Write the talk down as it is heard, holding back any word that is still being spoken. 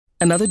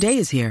Another day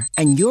is here,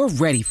 and you're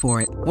ready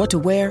for it. What to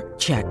wear?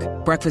 Check.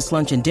 Breakfast,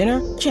 lunch, and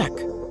dinner? Check.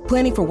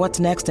 Planning for what's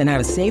next and how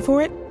to save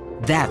for it?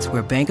 That's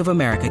where Bank of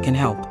America can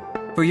help.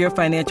 For your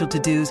financial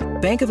to-dos,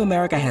 Bank of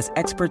America has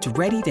experts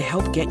ready to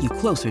help get you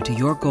closer to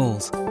your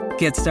goals.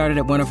 Get started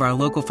at one of our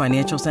local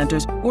financial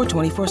centers or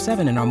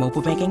 24/7 in our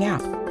mobile banking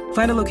app.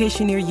 Find a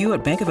location near you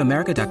at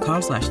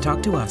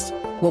bankofamerica.com/talktous.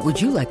 What would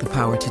you like the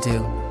power to do?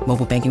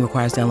 Mobile banking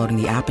requires downloading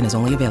the app and is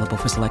only available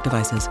for select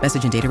devices.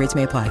 Message and data rates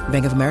may apply.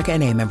 Bank of America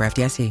N.A., member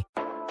FDIC.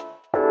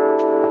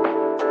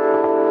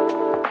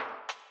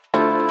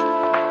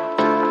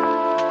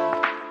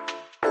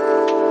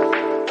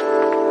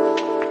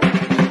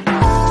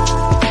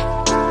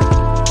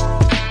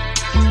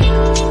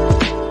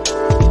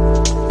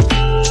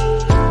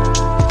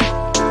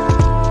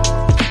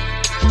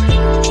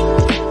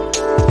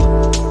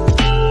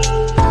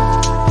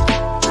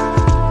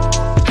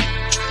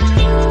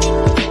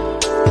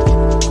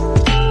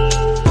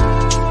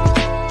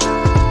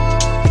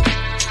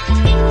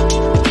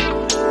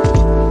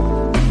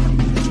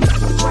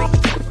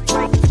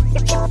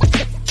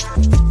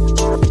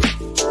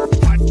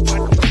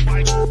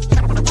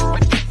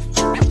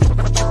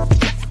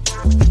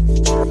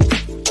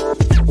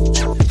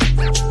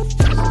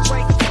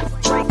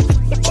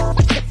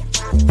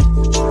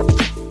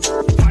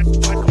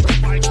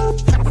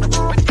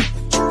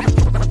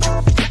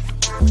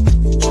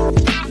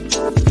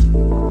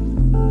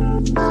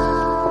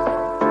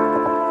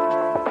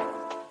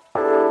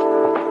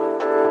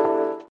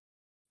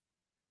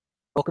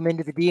 Welcome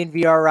into the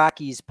DNVR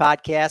Rockies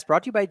podcast,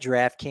 brought to you by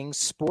DraftKings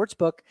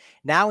Sportsbook.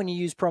 Now, when you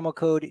use promo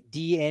code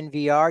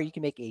DNVR, you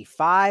can make a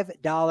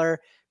 $5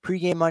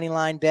 pregame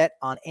moneyline bet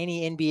on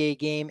any NBA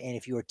game, and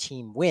if your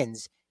team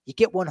wins, you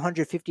get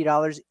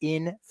 $150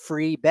 in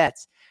free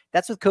bets.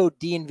 That's with code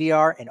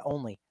DNVR and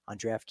only on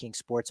DraftKings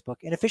Sportsbook,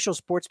 an official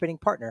sports betting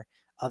partner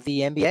of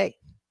the NBA.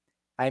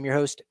 I am your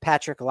host,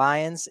 Patrick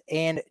Lyons,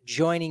 and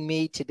joining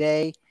me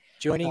today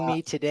is going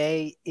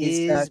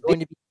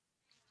to be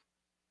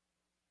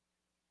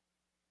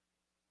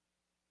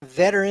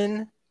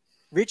veteran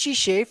Richie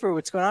Schaefer.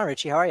 What's going on,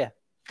 Richie? How are you?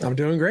 I'm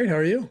doing great. How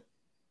are you?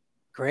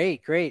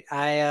 Great.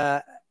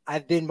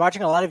 I've been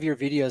watching a lot of your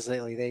videos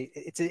lately.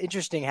 It's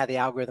interesting how the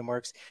algorithm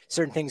works.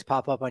 Certain things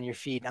pop up on your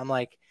feed. I'm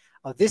like,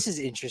 oh, this is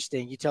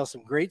interesting. You tell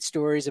some great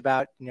stories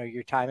about,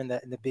 your time in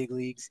the big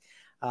leagues,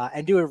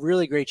 and do a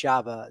really great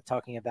job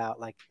talking about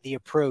like the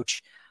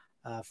approach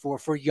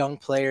for young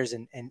players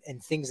and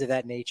things of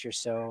that nature.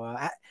 So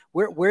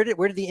where did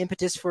the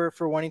impetus for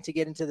wanting to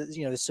get into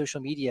the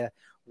social media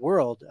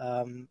world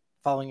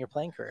following your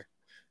playing career?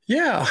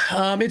 Yeah,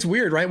 it's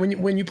weird, right?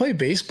 When you play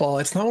baseball,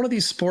 it's not one of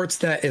these sports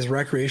that is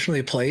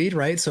recreationally played,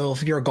 right? So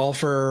if you're a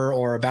golfer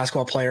or a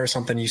basketball player or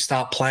something, you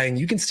stop playing,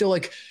 you can still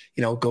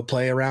go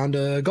play around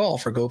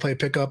golf or go play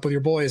pickup with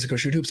your boys and go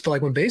shoot hoops. But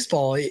like when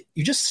baseball,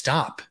 you just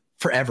stop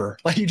forever.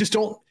 Like you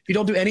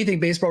don't do anything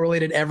baseball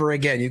related ever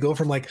again. You go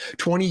from like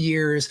 20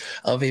 years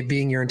of it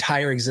being your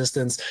entire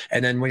existence.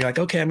 And then when you're like,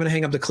 okay, I'm going to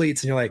hang up the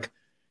cleats, and you're like,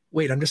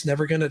 wait, I'm just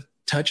never going to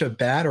touch a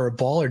bat or a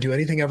ball or do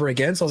anything ever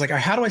again. So I was like,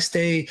 how do I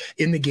stay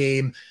in the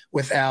game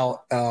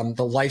without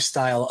the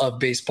lifestyle of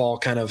baseball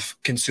kind of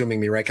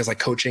consuming me, right? Because like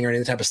coaching or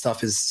any type of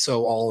stuff is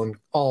so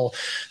all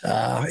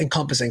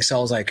encompassing. So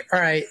I was like, all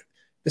right,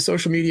 the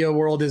social media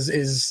world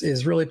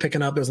is really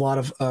picking up. There's a lot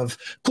of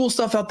cool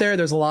stuff out there.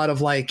 There's a lot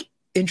of like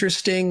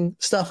interesting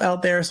stuff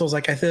out there. So I was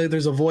like, I feel like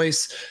there's a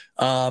voice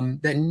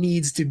that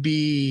needs to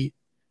be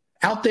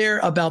out there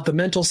about the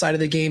mental side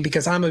of the game,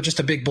 because I'm just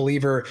a big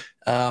believer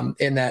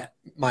in that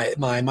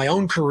my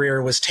own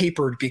career was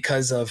tapered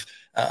because of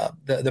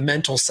the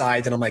mental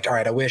side. And I'm like, all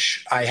right, I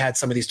wish I had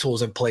some of these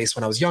tools in place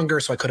when I was younger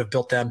so I could have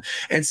built them.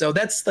 And so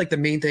that's like the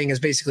main thing, is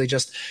basically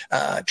just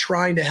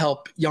trying to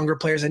help younger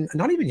players, and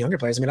not even younger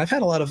players. I mean, I've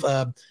had a lot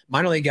of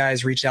minor league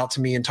guys reach out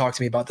to me and talk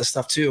to me about this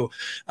stuff too,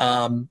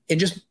 and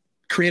just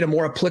create a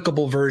more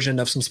applicable version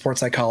of some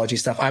sports psychology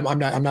stuff. I'm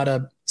not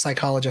a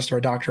psychologist or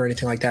a doctor or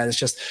anything like that. It's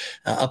just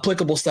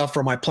applicable stuff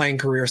from my playing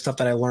career, stuff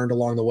that I learned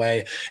along the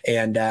way.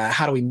 And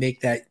how do we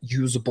make that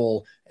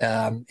usable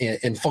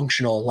and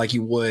functional like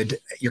you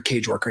would your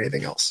cage work or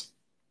anything else?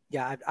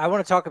 Yeah, I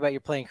want to talk about your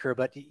playing career,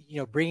 but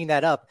bringing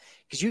that up,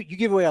 because you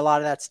give away a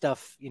lot of that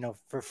stuff,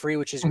 for free,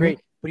 which is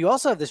great. But you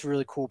also have this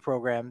really cool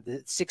program,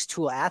 the Six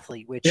Tool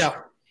Athlete, which,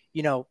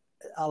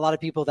 a lot of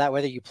people that,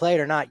 whether you play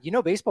it or not,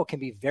 baseball can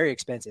be very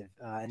expensive.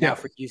 And now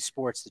for youth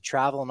sports, the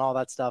travel and all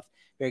that stuff,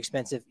 very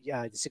expensive.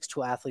 The Six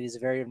Tool Athlete is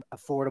very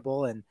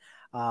affordable. And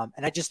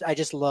I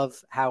just love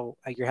how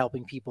you're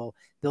helping people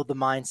build the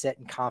mindset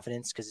and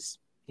confidence. Cause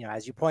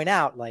as you point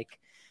out, like,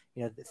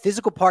 the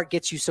physical part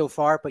gets you so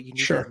far, but you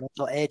need that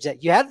mental edge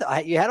that you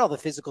had all the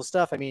physical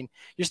stuff. I mean,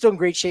 you're still in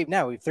great shape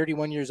now. You're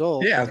 31 years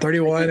old. Yeah, I'm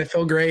 31. I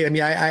feel great. I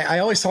mean, I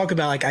always talk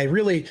about like,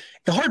 the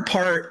hard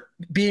part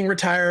being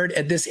retired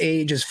at this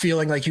age is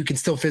feeling like you can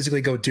still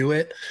physically go do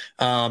it.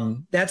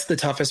 That's the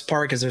toughest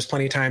part, because there's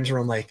plenty of times where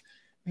I'm like,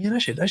 man, I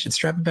should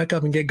strap it back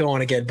up and get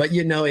going again. But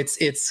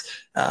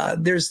it's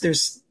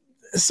there's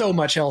so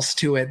much else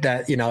to it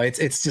that,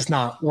 it's just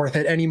not worth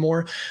it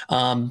anymore.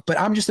 But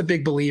I'm just a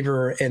big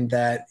believer in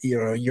that,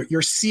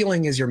 your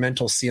ceiling is your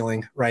mental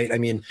ceiling, right? I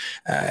mean,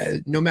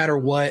 no matter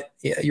what,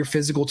 your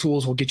physical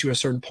tools will get you a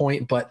certain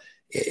point, but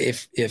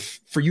if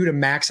for you to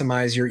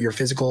maximize your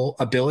physical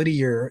ability,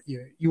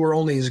 you are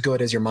only as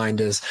good as your mind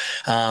is.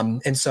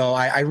 And so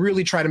I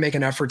really try to make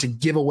an effort to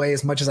give away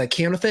as much as I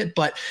can with it,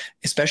 but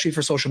especially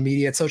for social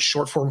media, it's such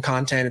short form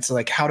content. It's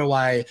like, how do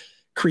I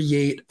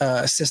create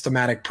a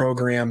systematic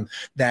program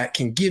that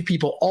can give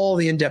people all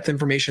the in-depth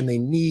information they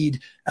need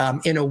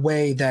in a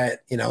way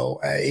that,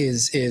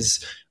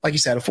 is like you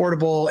said,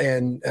 affordable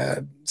and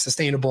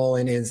sustainable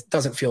and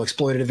doesn't feel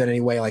exploitative in any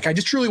way. Like, I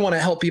just truly want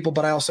to help people,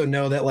 but I also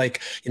know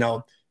that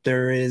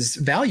there is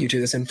value to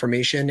this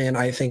information. And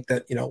I think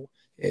that,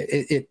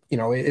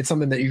 it's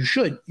something that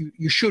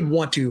you should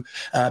want to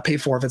pay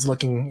for if it's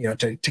looking,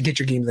 to get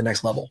your game to the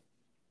next level.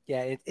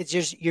 Yeah. It's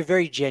just, you're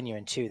very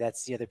genuine too.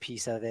 That's the other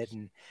piece of it.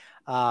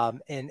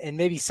 And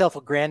maybe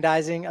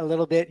self-aggrandizing a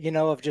little bit,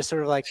 of just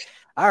sort of like,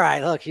 all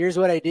right, look, here's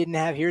what I didn't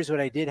have. Here's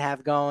what I did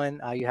have going.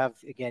 You have,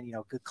 again,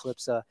 good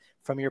clips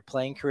from your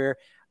playing career.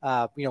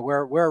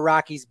 We're a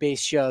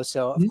Rockies-based show.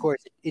 So, of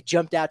course, it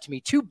jumped out to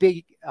me. 2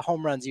 big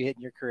home runs you hit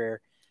in your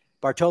carear.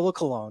 Bartolo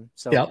Colon.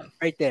 So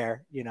right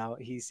there,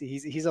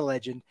 he's a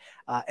legend.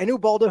 And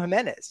Ubaldo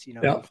Jimenez,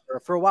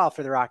 for a while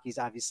for the Rockies,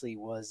 obviously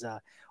was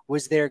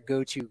their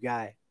go-to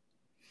guy.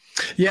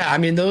 Yeah, I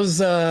mean,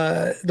 those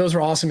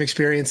were awesome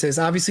experiences.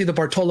 Obviously, the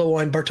Bartolo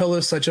one. Bartolo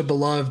is such a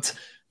beloved,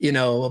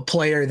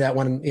 player that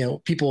when,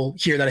 people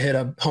hear that I hit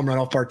a home run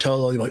off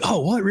Bartolo, they're like,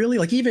 oh, what, really?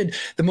 Like, even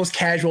the most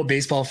casual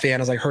baseball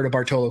fan has heard of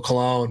Bartolo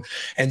Colon.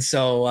 And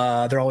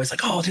so they're always like,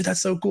 oh, dude, that's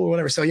so cool, or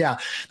whatever. So yeah,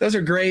 those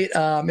are great.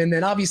 And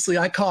then obviously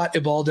I caught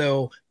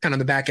Ubaldo kind of on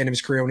the back end of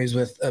his career when he was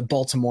with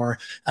Baltimore.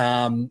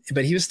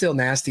 But he was still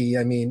nasty.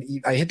 I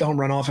mean, I hit the home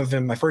run off of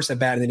him my first at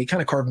bat, and then he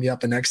kind of carved me up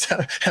the next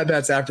at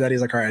bats after that.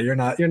 He's like, all right,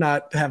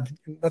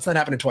 that's not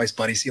happening twice,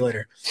 buddy. See you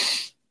later.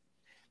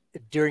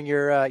 During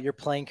your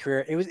playing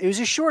career, it was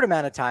a short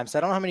amount of time, so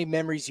I don't know how many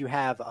memories you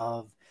have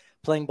of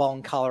playing ball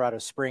in Colorado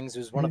Springs. It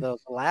was one of the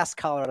last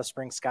Colorado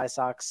Springs Sky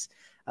Sox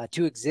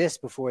to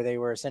exist before they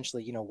were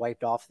essentially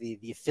wiped off the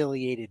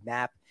affiliated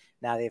map.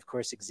 Now they of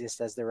course exist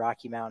as the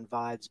Rocky Mountain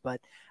Vibes. But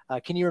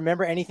can you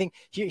remember anything?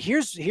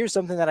 Here's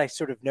something that I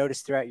sort of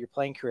noticed throughout your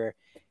playing career.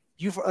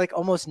 You've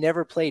almost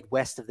never played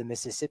west of the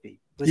Mississippi.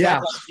 Was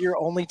that your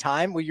only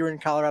time when you were in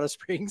Colorado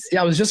Springs?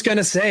 Yeah, I was just going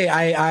to say,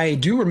 I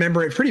do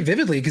remember it pretty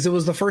vividly because it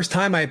was the first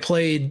time I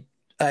played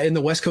in the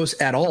West Coast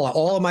at all.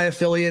 All of my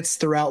affiliates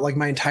throughout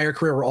my entire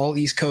career were all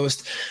East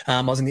Coast.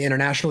 I was in the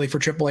International League for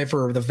AAA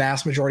for the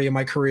vast majority of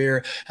my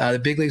career. The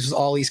big leagues was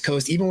all East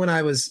Coast. Even when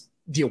I was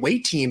the away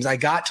teams, I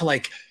got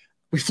to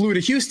we flew to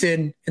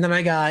Houston and then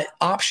I got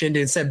optioned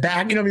and sent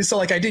back, so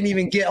I didn't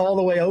even get all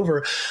the way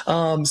over.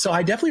 So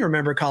I definitely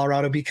remember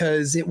Colorado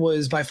because it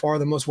was by far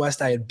the most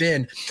west I had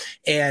been.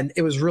 And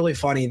it was really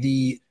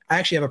funny. I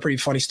actually have a pretty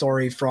funny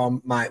story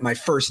from my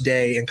first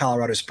day in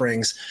Colorado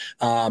Springs.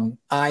 I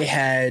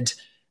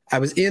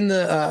was in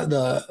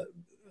the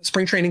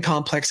spring training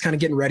complex, kind of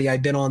getting ready.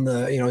 I'd been on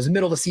it was the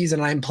middle of the season.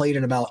 And I hadn't played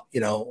in about,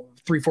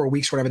 3-4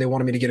 weeks, whatever. They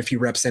wanted me to get a few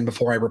reps in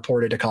before I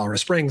reported to Colorado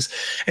Springs.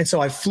 And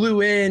so I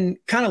flew in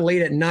kind of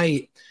late at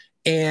night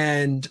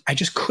and I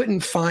just couldn't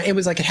find, it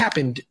was it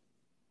happened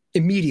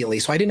immediately.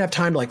 So I didn't have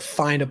time to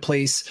find a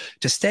place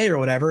to stay or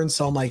whatever. And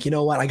so I'm like, you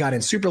know what? I got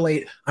in super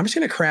late. I'm just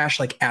going to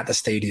crash at the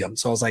stadium.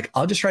 So I was like,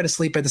 I'll just try to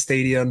sleep at the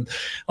stadium,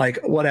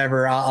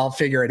 whatever, I'll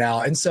figure it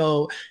out. And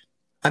so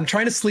I'm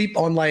trying to sleep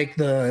on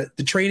the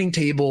training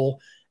table.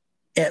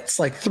 It's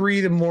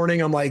 3 a.m.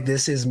 I'm like,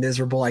 this is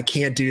miserable. I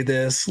can't do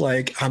this.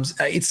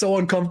 It's so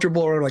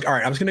uncomfortable. Or I'm like, all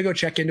right, I'm just going to go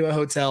check into a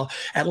hotel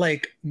at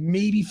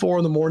maybe 4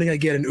 a.m. I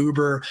get an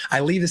Uber. I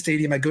leave the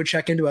stadium. I go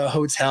check into a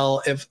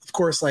hotel. Of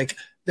course, the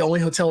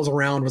only hotels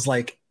around was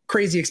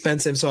crazy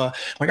expensive. So I'm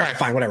like, all right,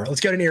 fine, whatever. Let's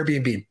get an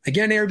Airbnb. I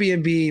get an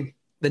Airbnb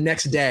the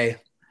next day.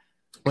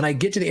 When I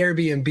get to the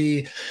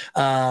Airbnb,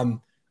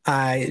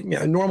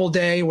 normal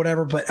day,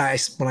 whatever. But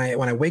when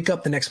I wake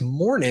up the next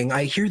morning,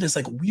 I hear this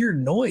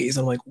weird noise.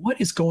 I'm like, what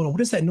is going on?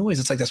 What is that noise?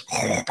 It's this.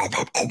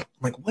 I'm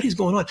like, what is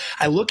going on?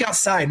 I look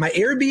outside. My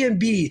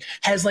Airbnb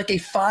has a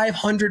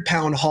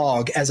 500-pound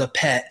hog as a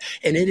pet,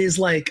 and it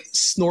is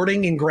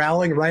snorting and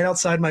growling right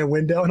outside my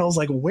window. And I was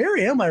like, where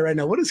am I right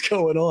now? What is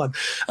going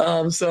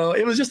on? So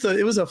it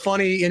was a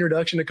funny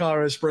introduction to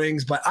Colorado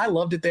Springs, but I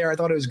loved it there. I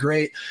thought it was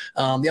great.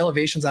 The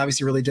elevation's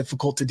obviously really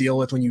difficult to deal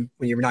with when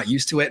you're not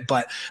used to it,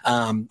 but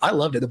I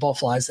loved it. The ball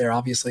flies there,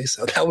 obviously.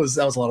 So that was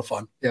a lot of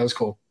fun. Yeah, it was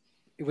cool.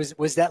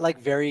 Was that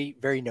very,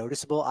 very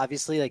noticeable?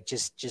 Obviously,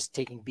 just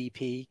taking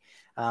BP,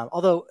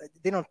 although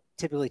they don't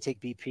typically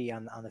take BP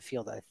on the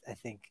field. I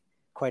think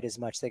quite as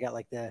much. They got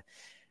the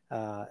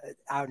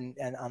out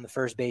and on the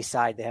first base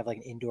side, they have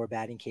an indoor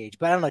batting cage.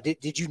 But I don't know.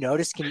 Did you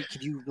notice? Can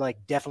you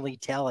definitely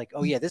tell?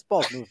 Oh yeah, this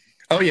ball's moving.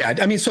 Oh yeah.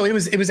 I mean, so it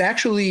was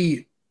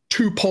actually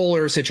two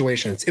polar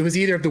situations. It was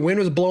either if the wind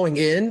was blowing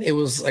in, it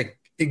was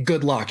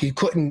good luck. You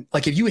couldn't,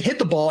 like, if you hit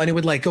the ball and it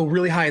would like go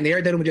really high in the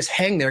air, then it would just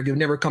hang there. It would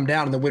never come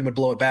down and the wind would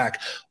blow it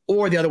back.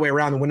 Or the other way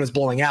around, the wind was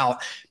blowing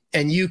out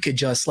and you could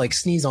just like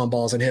sneeze on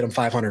balls and hit them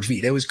 500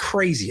 feet. It was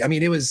crazy. I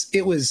mean, it was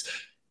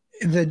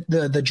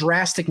the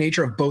drastic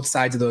nature of both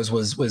sides of those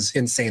was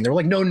insane. There were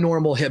like no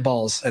normal hit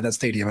balls at that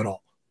stadium at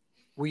all.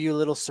 Were you a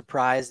little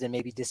surprised and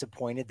maybe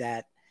disappointed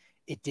that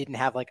it didn't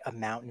have like a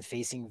mountain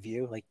facing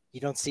view? Like you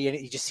don't see it.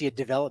 You just see a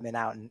development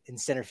out in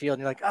center field.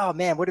 And you're like, oh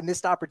man, what a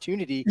missed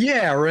opportunity.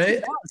 Yeah.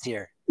 Right.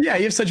 Here. Yeah.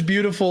 You have such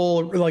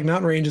beautiful like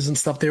mountain ranges and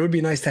stuff. There would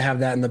be nice to have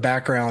that in the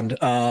background.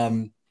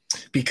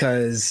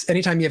 Because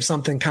anytime you have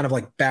something kind of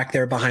like back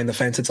there behind the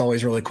fence, it's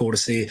always really cool to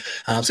see.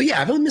 So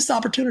yeah, I've really missed the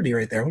opportunity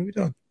right there. What are we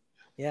doing?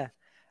 Yeah.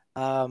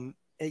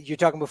 You're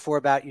talking before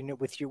about,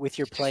 with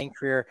your playing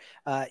career,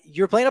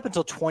 you were playing up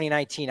until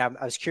 2019. I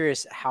was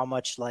curious how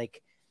much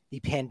like the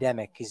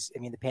pandemic, because I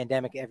mean, the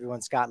pandemic,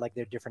 everyone's got like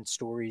their different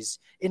stories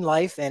in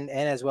life and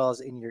as well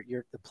as in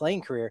the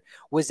playing career.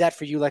 Was that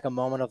for you like a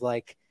moment of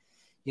like,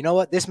 you know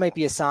what, this might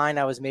be a sign?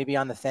 I was maybe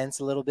on the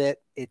fence a little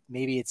bit.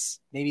 Maybe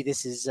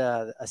this is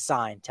a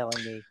sign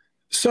telling me.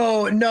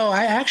 So no,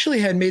 I actually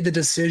had made the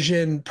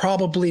decision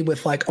probably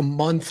with like a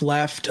month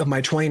left of my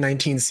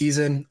 2019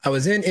 season. I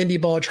was in indie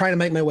ball trying to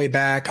make my way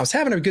back. I was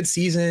having a good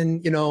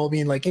season, I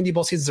mean, like indie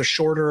ball seasons are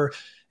shorter.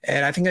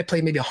 And I think I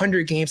played maybe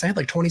 100 games. I had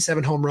like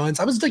 27 home runs.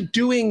 I was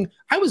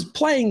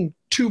playing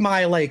to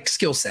my like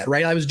skill set,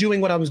 right? I was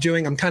doing what I was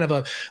doing. I'm kind of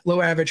a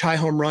low average, high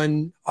home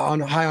run,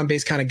 high on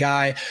base kind of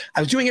guy. I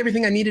was doing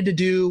everything I needed to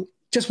do,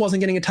 just wasn't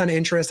getting a ton of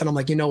interest. And I'm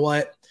like, you know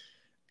what?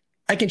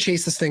 I can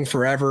chase this thing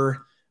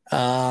forever.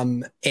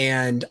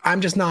 And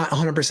I'm just not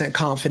 100%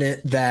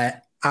 confident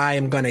that I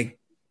am going to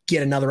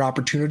get another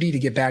opportunity to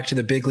get back to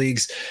the big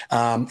leagues.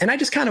 And I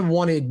just kind of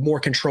wanted more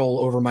control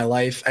over my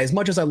life. As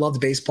much as I loved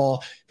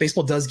baseball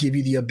does give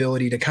you the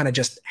ability to kind of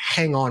just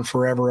hang on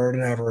forever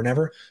and ever and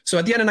ever. So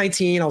at the end of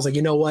 19, I was like,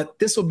 you know what,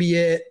 this will be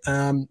it.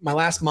 My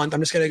last month,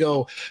 I'm just going to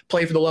go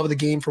play for the love of the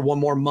game for one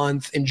more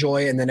month,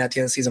 enjoy it. And then at the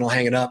end of the season, I'll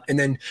hang it up. And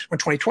then when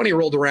 2020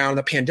 rolled around,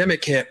 the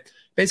pandemic hit,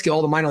 basically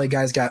all the minor league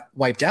guys got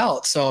wiped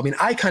out. So, I mean,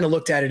 I kind of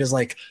looked at it as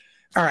like,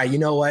 all right, you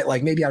know what?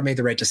 Like maybe I made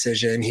the right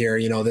decision here.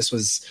 This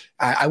was,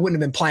 I wouldn't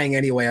have been playing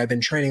anyway. I've been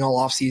training all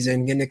off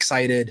season, getting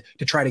excited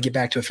to try to get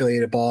back to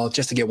affiliated ball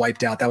just to get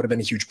wiped out. That would have been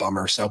a huge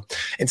bummer. So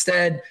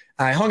instead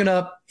I hung it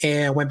up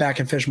and went back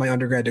and finished my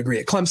undergrad degree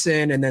at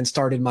Clemson and then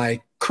started my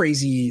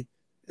crazy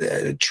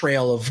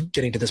trail of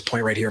getting to this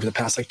point right here over the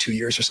past like 2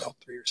 years or so,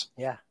 3 years.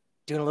 Yeah.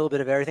 Doing a little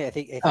bit of everything. I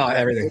think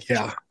everything.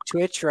 Yeah.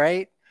 Twitch,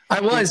 right? I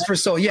was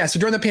so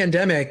during the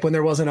pandemic when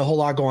there wasn't a whole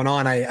lot going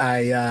on,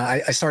 I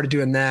started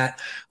doing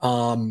that.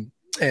 And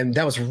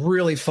that was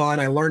really fun.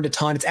 I learned a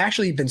ton. It's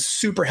actually been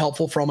super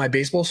helpful for all my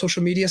baseball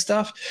social media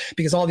stuff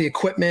because all the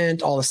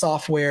equipment, all the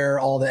software,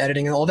 all the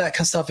editing and all that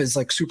kind of stuff is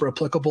like super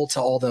applicable to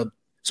all the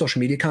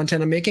social media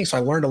content I'm making. So I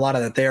learned a lot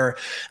of that there.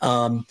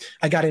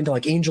 I got into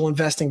like angel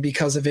investing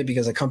because of it,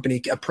 because a company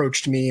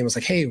approached me and was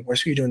like, hey, where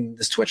are you doing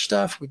this Twitch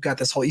stuff? We've got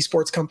this whole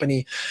esports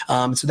company.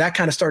 So that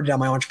kind of started out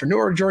my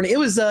entrepreneur journey. It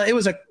was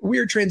a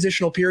weird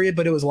transitional period,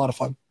 but it was a lot of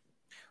fun.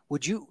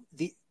 Would you,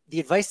 the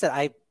advice that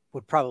I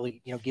would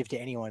probably, give to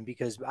anyone,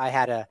 because I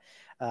had a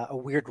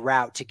weird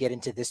route to get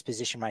into this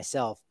position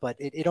myself, but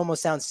it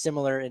almost sounds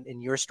similar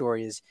in your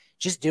story is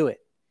just do it.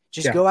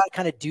 Just go out,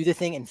 kind of do the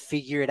thing and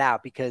figure it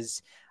out,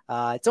 because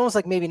it's almost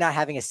like maybe not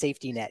having a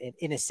safety net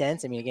in a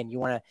sense. I mean, again, you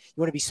want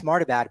to be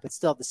smart about it, but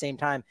still at the same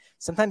time,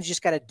 sometimes you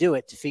just got to do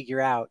it to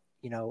figure out,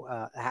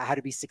 how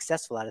to be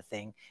successful at a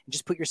thing and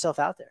just put yourself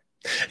out there.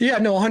 Yeah,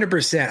 no,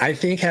 100%. I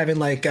think having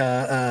like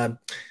an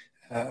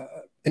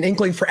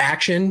inkling for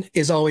action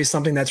is always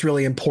something that's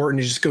really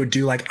important to just go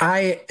do. Like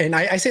I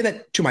say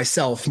that to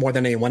myself more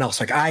than anyone else.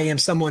 Like I am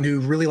someone who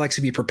really likes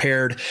to be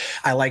prepared.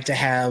 I like to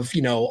have,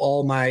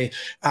 all my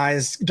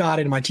I's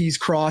dotted and my T's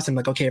crossed and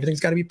like, okay, everything's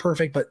got to be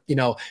perfect. But,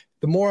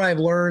 the more I've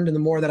learned and the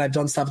more that I've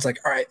done stuff, it's like,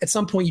 all right, at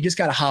some point you just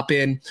got to hop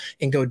in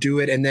and go do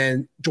it. And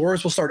then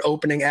doors will start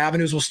opening,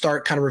 avenues will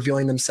start kind of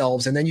revealing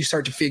themselves. And then you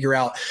start to figure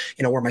out,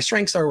 where my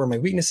strengths are, where my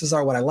weaknesses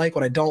are, what I like,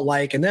 what I don't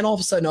like. And then all of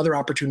a sudden other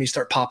opportunities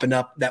start popping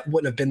up that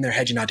wouldn't have been there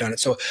had you not done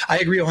it. So I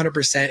agree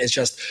 100%. Is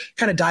just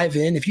kind of dive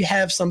in. If you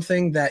have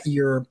something that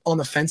you're on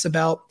the fence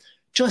about,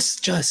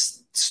 just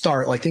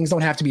start. Like things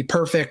don't have to be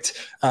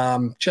perfect.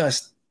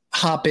 Just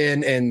hop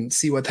in and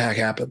see what the heck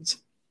happens.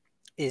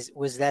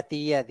 Was that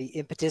the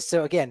impetus?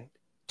 So again,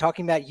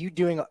 talking about you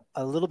doing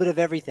a little bit of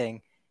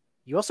everything,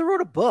 you also wrote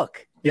a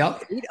book.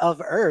 Yep. Fate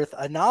of Earth,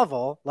 a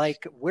novel.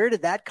 Like, where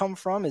did that come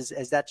from?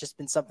 Has that just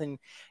been something,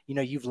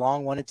 you've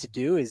long wanted to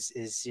do, is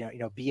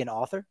be an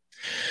author?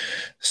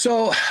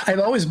 So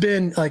I've always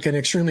been like an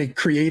extremely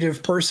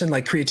creative person.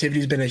 Like creativity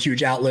has been a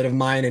huge outlet of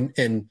mine.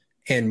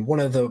 And one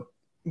of the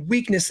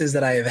weaknesses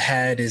that I have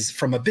had is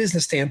from a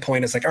business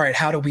standpoint, it's like, all right,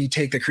 how do we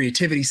take the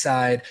creativity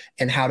side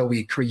and how do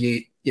we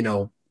create,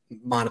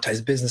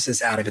 monetize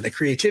businesses out of it? The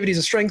creativity is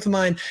a strength of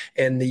mine,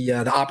 and the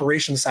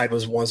operations side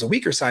was a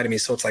weaker side of me.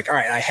 So it's like, all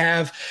right, I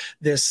have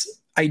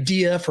this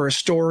idea for a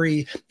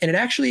story. And it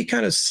actually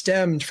kind of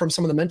stemmed from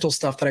some of the mental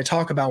stuff that I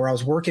talk about, where I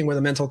was working with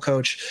a mental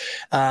coach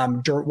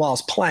while I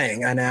was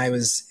playing. And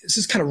this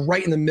is kind of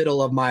right in the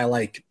middle of my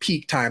like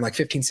peak time, like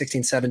 15,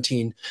 16,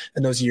 17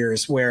 in those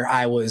years where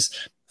I was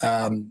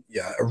a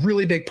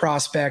really big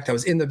prospect. I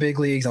was in the big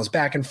leagues. I was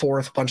back and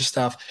forth, a bunch of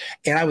stuff.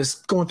 And I was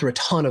going through a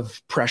ton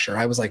of pressure.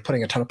 I was like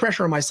putting a ton of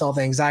pressure on myself.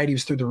 Anxiety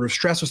was through the roof.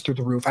 Stress was through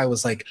the roof. I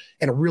was like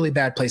in a really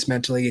bad place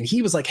mentally. And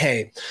he was like,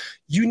 hey,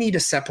 you need to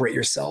separate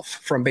yourself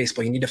from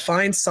baseball. You need to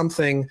find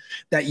something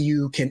that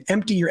you can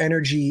empty your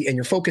energy and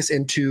your focus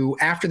into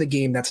after the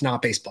game that's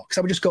not baseball. Because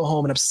I would just go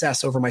home and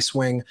obsess over my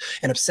swing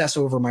and obsess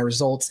over my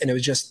results. And it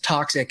was just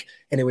toxic.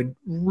 And it would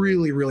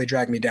really, really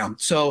drag me down.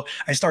 So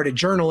I started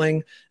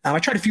journaling. I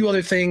tried a few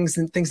other things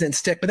and things didn't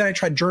stick, but then I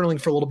tried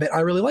journaling for a little bit. I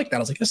really liked that. I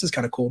was like, this is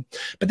kind of cool.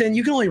 But then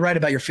you can only write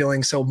about your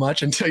feelings so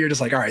much until you're just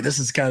like, all right, this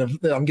is kind of,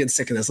 I'm getting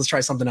sick of this. Let's try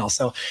something else.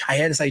 So I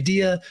had this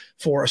idea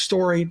for a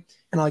story.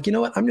 And I'm like, you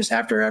know what? I'm just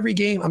after every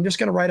game, I'm just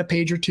going to write a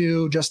page or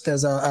two just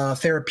as a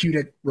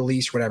therapeutic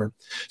release, whatever.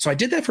 So I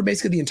did that for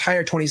basically the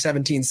entire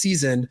 2017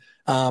 season,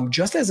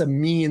 just as a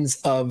means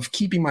of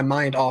keeping my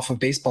mind off of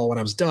baseball when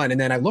I was done.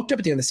 And then I looked up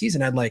at the end of the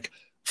season, I had like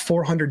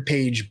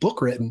 400-page book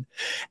written.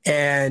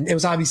 And it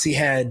was obviously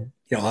had,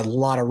 a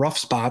lot of rough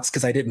spots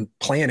because I didn't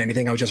plan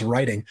anything. I was just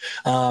writing.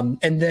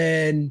 And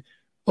then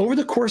over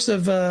the course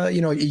of, a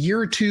year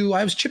or two,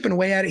 I was chipping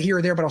away at it here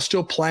or there, but I was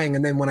still playing.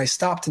 And then when I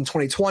stopped in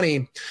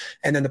 2020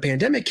 and then the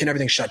pandemic and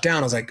everything shut down,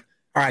 I was like,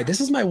 all right,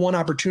 this is my one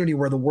opportunity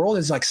where the world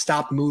has like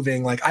stopped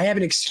moving. Like I have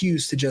an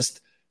excuse to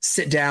just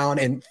sit down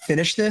and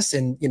finish this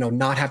and,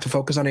 not have to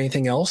focus on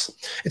anything else.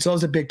 And so that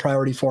was a big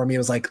priority for me. It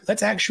was like,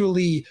 let's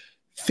actually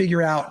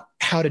figure out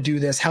how to do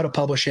this, how to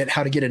publish it,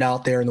 how to get it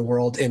out there in the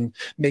world and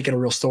make it a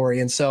real story.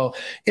 And so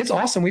it's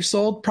awesome. We've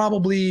sold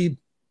probably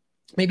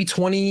maybe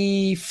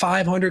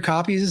 2,500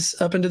 copies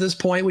up into this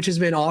point, which has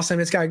been awesome.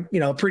 It's got,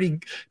 pretty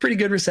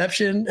good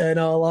reception. And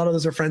a lot of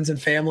those are friends and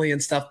family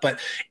and stuff, but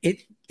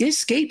it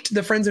escaped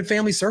the friends and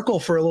family circle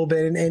for a little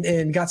bit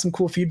and got some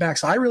cool feedback.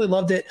 So I really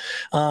loved it.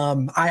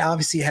 I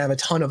obviously have a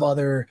ton of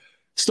other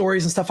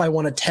stories and stuff I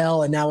want to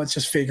tell. And now it's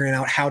just figuring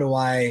out how do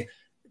I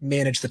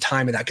manage the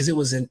time of that? Because it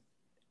was an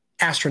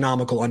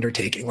astronomical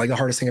undertaking, like the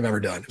hardest thing I've ever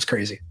done. It was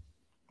crazy.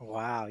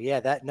 Wow. Yeah.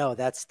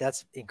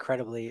 That's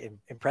incredibly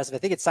impressive. I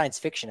think it's science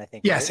fiction. I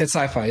think. Yes, right? It's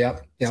sci-fi.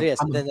 Yep. So, yeah,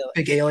 so I'm a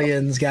big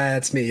aliens guy.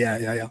 That's me.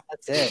 Yeah.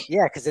 That's it.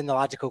 Yeah. Because then the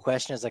logical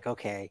question is like,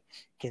 okay,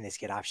 can this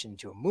get optioned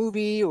into a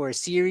movie or a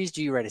series?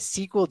 Do you write a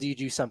sequel? Do you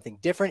do something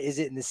different? Is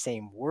it in the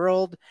same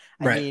world?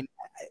 I mean,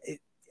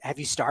 have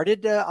you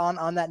started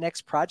on that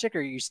next project, or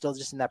are you still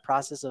just in that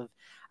process of,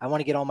 I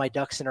want to get all my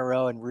ducks in a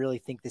row and really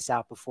think this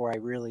out before I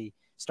really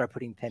start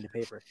putting pen to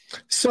paper?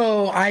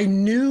 So I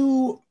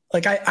knew,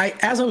 like I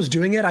as I was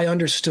doing it, I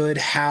understood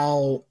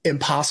how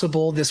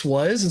impossible this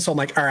was. And so I'm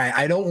like, all right,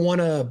 I don't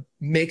want to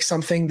make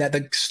something that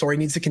the story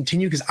needs to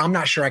continue because I'm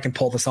not sure I can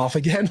pull this off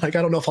again. Like,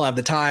 I don't know if I'll have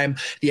the time,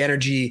 the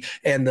energy,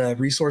 and the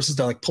resources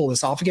to like pull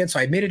this off again. So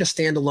I made it a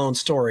standalone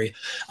story.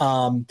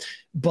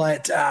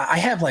 But I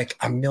have like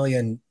a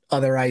million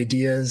other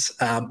ideas.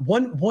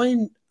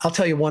 One, I'll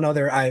tell you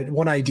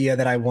one idea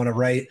that I want to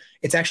write.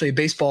 It's actually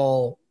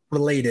baseball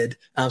related.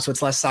 So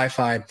it's less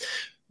sci-fi.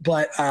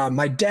 But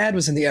my dad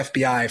was in the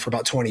FBI for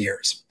about 20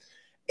 years.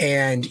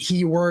 And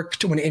he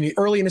worked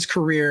early in his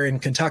career in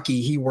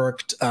Kentucky, he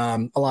worked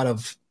a lot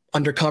of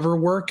undercover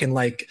work and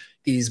like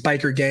these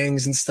biker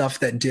gangs and stuff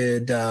that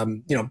did,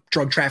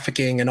 drug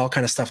trafficking and all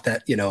kind of stuff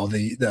that,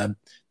 the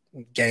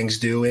gangs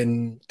do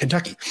in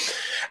Kentucky.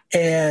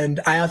 And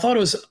I thought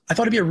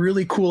it'd be a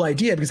really cool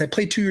idea because I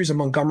played 2 years in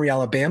Montgomery,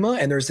 Alabama.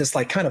 And there's this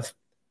like kind of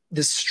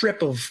this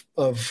strip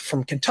of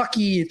from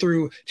Kentucky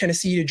through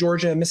Tennessee to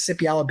Georgia,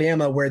 Mississippi,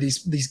 Alabama, where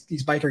these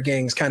biker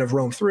gangs kind of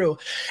roam through.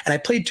 And I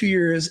played 2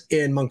 years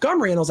in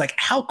Montgomery, and I was like,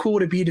 how cool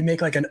would it be to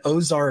make like an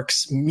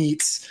Ozarks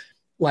meets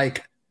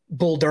like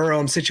Bull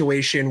Durham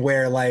situation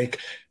where like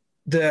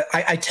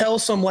I tell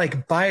some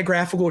like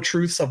biographical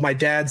truths of my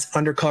dad's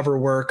undercover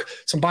work,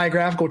 some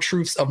biographical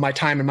truths of my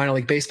time in minor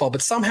league baseball,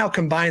 but somehow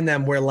combine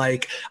them where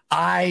like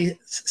I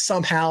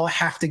somehow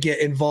have to get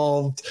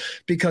involved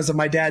because of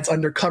my dad's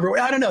undercover.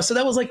 I don't know. So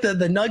that was like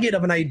the nugget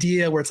of an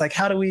idea where it's like,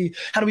 how do we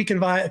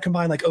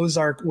combine like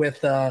Ozark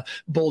with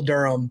Bull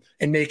Durham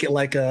and make it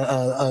like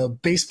a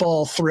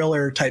baseball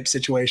thriller type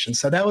situation.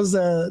 So that was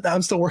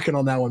I'm still working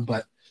on that one,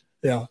 but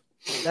yeah.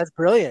 That's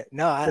brilliant.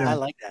 No, I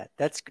like that.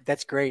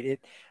 That's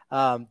great.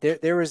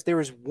 There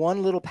was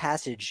one little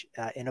passage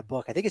in a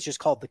book. I think it's just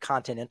called The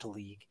Continental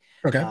League.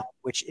 Okay.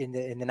 Which in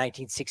the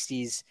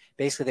 1960s,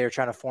 basically they were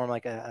trying to form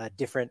like a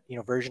different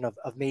version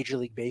of Major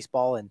League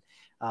Baseball and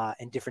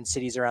in different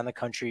cities around the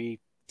country,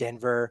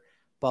 Denver,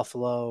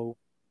 Buffalo,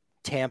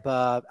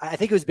 Tampa. I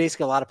think it was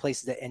basically a lot of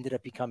places that ended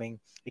up becoming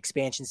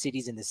expansion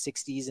cities in the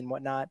 60s and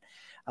whatnot.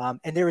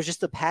 And there was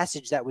just a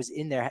passage that was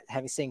in there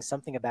saying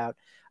something about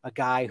a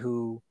guy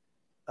who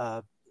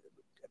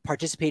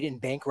participate in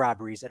bank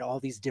robberies at all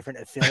these different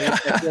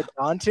affiliates that they've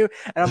gone to.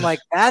 And I'm like,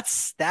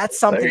 that's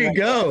something. There you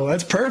go.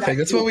 That's perfect.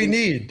 That's what we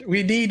need.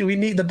 We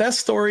need the best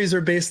stories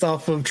are based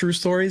off of true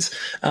stories.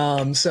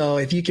 So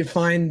if you could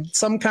find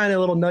some kind of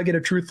little nugget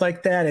of truth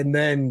like that, and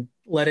then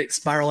let it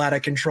spiral out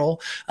of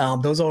control,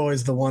 those are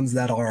always the ones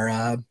that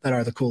are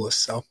the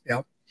coolest. So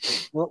yeah.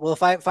 Well,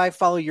 if I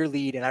follow your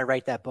lead and I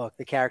write that book,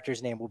 the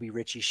character's name will be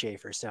Richie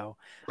Schaefer. So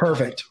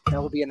perfect.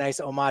 That will be a nice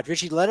homage.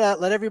 Richie,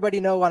 let everybody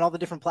know on all the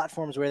different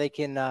platforms where they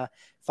can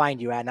find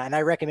you at. And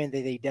I recommend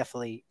that they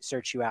definitely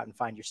search you out and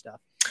find your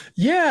stuff.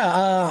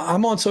 Yeah,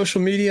 I'm on social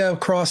media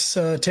across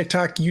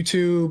TikTok,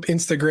 YouTube,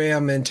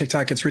 Instagram, and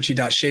TikTok it's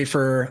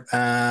Richie.Schaefer.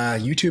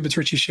 YouTube it's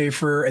Richie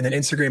Schaefer, and then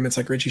Instagram it's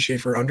like Richie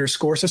Schaefer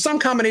 _. So some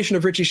combination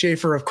of Richie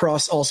Schaefer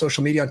across all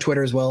social media. On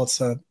Twitter as well, it's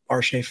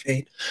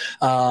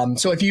rschaefer8.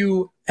 So if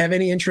you have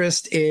any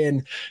interest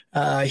in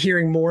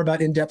hearing more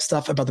about in-depth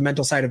stuff about the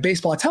mental side of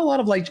baseball, I tell a lot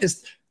of like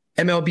just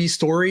MLB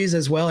stories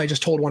as well. I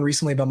just told one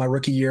recently about my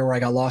rookie year where I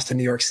got lost in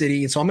New York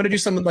City. And so I'm going to do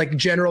some like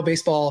general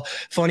baseball,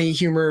 funny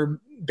humor,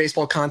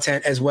 baseball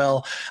content as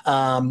well.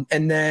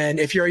 And then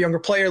if you're a younger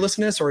player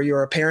listening to this, or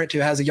you're a parent who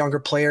has a younger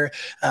player,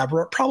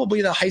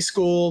 probably the high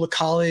school, the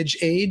college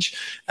age,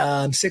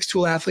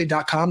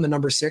 6toolathlete.com, the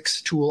number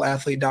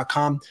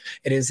 6toolathlete.com.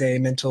 It is a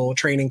mental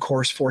training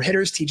course for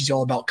hitters, teaches you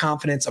all about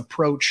confidence,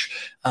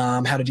 approach,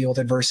 how to deal with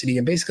adversity,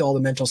 and basically all the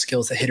mental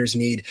skills that hitters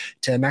need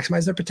to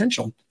maximize their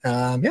potential.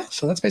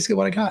 So that's basically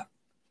what I got.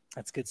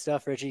 That's good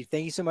stuff, Richie.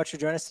 Thank you so much for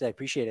joining us today.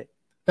 Appreciate it.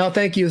 No,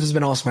 thank you. This has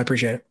been awesome. I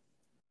appreciate it.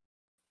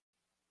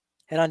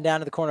 Head on down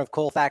to the corner of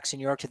Colfax,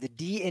 New York, to the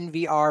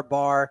DNVR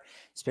bar,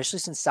 especially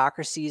since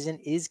soccer season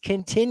is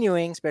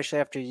continuing, especially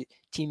after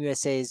Team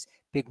USA's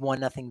big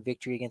 1-0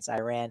 victory against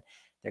Iran.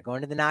 They're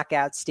going to the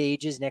knockout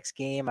stages. Next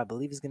game, I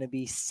believe, is going to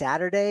be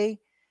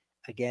Saturday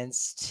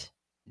against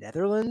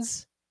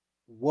Netherlands.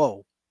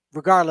 Whoa.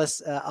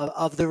 Regardless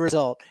of the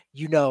result,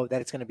 you know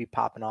that it's going to be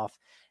popping off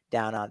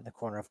down on the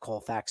corner of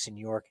Colfax in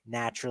New York,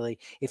 naturally.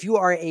 If you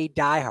are a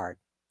diehard,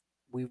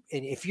 and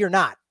if you're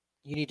not,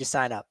 you need to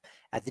sign up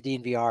at the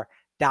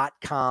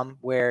DNVR.com,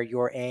 where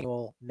your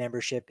annual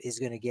membership is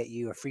going to get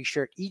you a free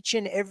shirt each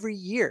and every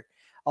year.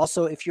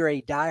 Also, if you're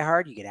a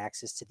diehard, you get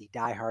access to the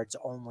Diehards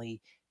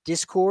Only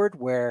Discord,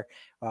 where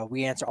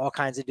we answer all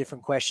kinds of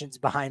different questions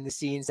behind the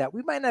scenes that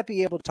we might not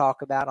be able to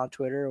talk about on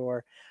Twitter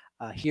or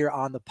here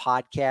on the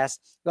podcast.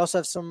 We also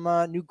have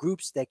some new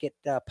groups that get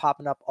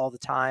popping up all the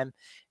time.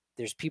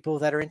 There's people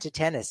that are into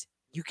tennis.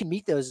 You can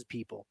meet those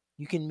people.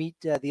 You can meet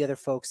the other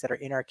folks that are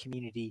in our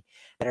community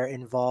that are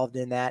involved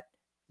in that.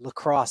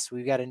 Lacrosse,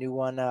 we've got a new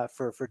one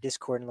for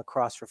Discord and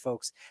lacrosse for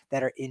folks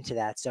that are into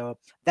that. So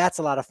that's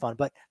a lot of fun.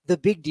 But the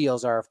big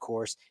deals are, of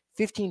course,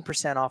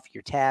 15% off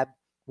your tab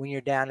when you're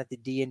down at the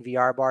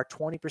DNVR bar,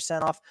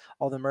 20% off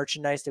all the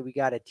merchandise that we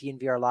got at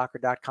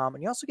DNVRlocker.com.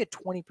 And you also get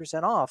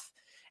 20% off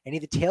any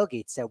of the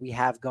tailgates that we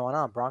have going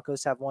on.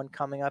 Broncos have one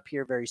coming up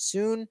here very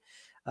soon,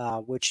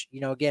 which,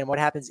 again, what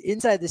happens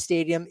inside the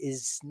stadium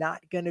is not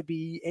going to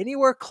be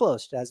anywhere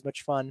close to as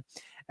much fun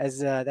as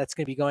that's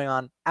going to be going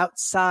on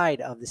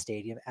outside of the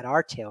stadium at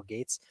our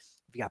tailgates.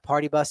 We got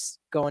party bus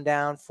going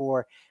down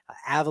for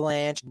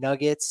Avalanche,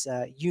 Nuggets,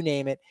 you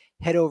name it.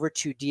 Head over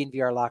to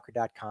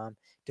DNVRlocker.com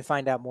to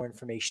find out more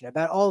information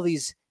about all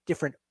these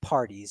different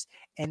parties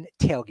and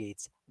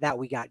tailgates that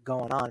we got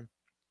going on.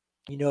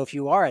 If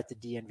you are at the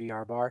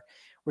DNVR bar,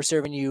 we're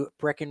serving you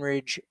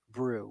Breckenridge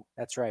Brew.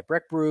 That's right.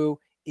 Breck Brew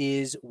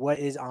is what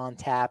is on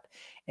tap.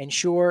 And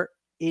sure,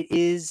 it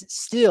is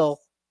still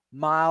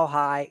Mile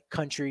High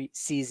Country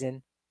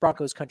season.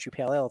 Broncos Country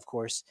Pale Ale, of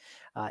course,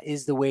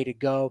 is the way to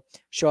go.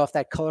 Show off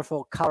that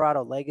colorful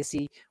Colorado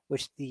legacy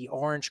with the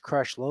Orange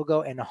Crush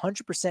logo and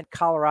 100%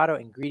 Colorado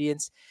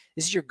ingredients.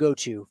 This is your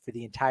go-to for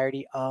the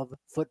entirety of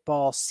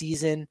football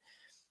season.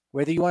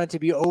 Whether you want it to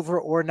be over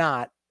or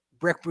not,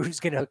 Breck Brew is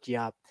going to hook you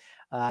up.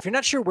 If you're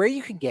not sure where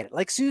you can get it,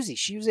 like Susie,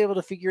 she was able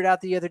to figure it out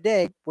the other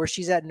day where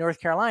she's at in North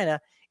Carolina.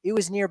 It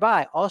was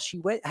nearby. All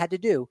she had to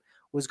do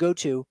was go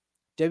to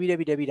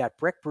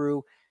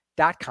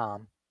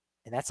www.breckbrew.com,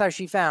 and that's how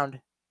she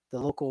found the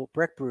local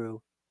Breck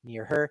Brew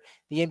near her.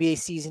 The NBA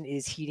season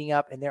is heating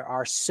up, and there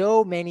are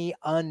so many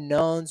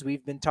unknowns.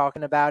 We've been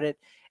talking about it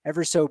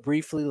ever so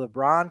briefly.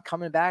 LeBron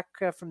coming back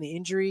from the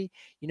injury.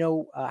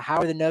 How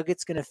are the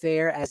Nuggets going to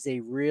fare as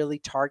they really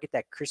target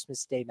that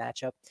Christmas Day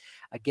matchup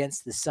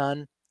against the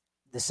Suns?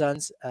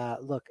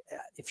 Look,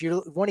 if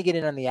you want to get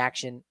in on the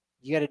action,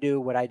 you got to do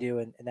what I do,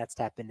 and that's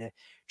tap into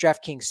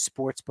DraftKings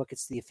Sportsbook.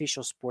 It's the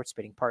official sports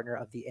betting partner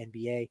of the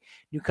NBA.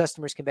 New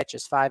customers can bet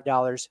just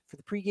 $5 for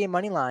the pregame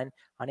money line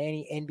on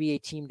any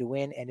NBA team to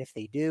win, and if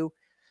they do,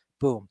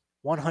 boom,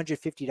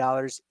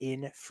 $150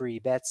 in free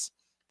bets.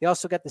 They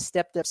also got the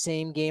stepped-up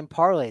same-game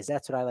parlays.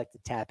 That's what I like to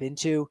tap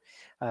into.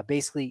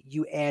 Basically,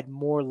 you add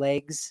more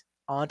legs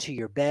onto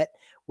your bet,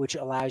 which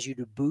allows you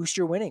to boost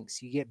your winnings.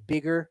 You get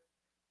bigger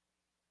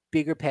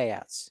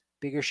payouts,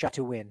 bigger shot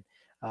to win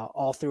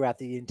all throughout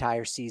the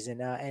entire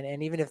season.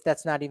 And even if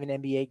that's not even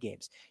NBA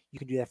games, you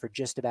can do that for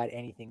just about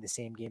anything, the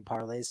same game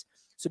parlays.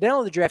 So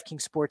download the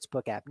DraftKings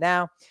Sportsbook app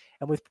now.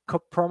 And with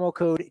promo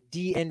code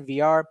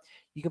DNVR,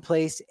 you can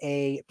place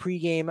a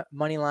pregame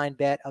moneyline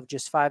bet of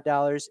just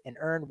 $5 and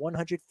earn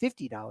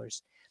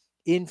 $150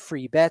 in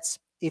free bets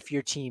if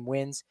your team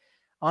wins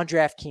on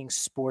DraftKings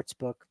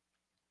Sportsbook,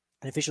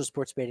 an official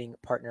sports betting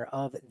partner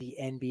of the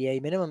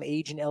NBA. Minimum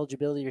age and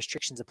eligibility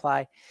restrictions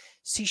apply.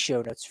 See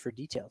show notes for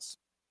details.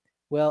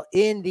 Well,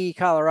 in the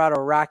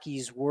Colorado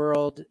Rockies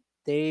world,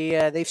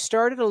 they've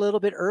started a little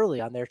bit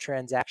early on their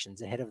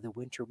transactions ahead of the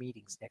winter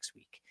meetings next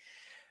week.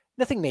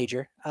 Nothing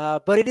major,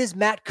 but it is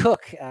Matt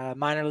Cook,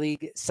 minor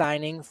league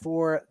signing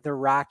for the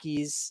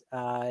Rockies.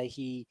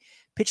 He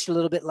pitched a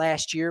little bit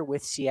last year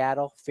with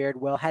Seattle, fared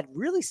well, had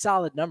really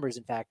solid numbers,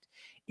 in fact,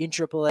 in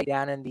AAA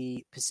down in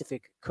the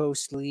Pacific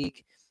Coast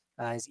League.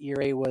 His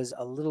ERA was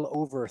a little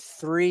over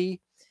 3,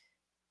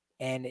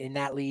 and in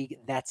that league,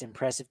 that's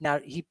impressive. Now,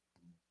 he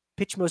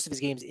pitched most of his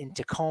games in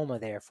Tacoma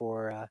there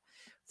for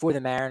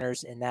the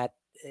Mariners, and that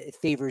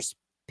favors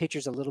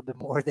pitchers a little bit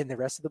more than the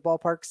rest of the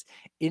ballparks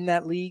in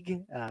that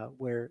league,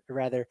 where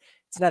rather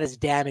it's not as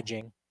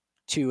damaging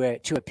to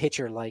a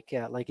pitcher like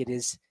it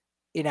is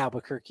in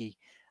Albuquerque,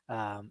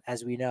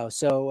 as we know.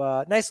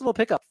 So nice little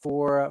pickup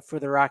for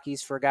the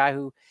Rockies, for a guy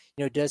who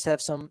does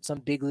have some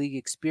big league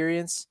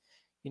experience.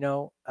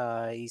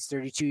 He's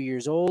 32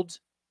 years old.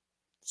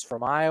 He's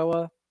from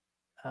Iowa.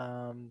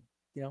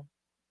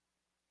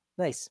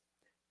 Nice.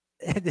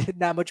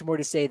 Not much more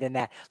to say than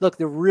that. Look,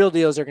 the real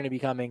deals are going to be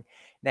coming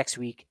next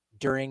week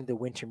during the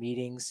winter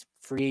meetings,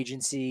 free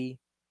agency,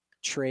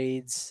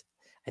 trades.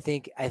 I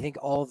think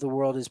all of the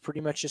world is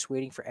pretty much just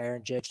waiting for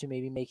Aaron Judge to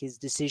maybe make his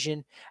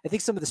decision. I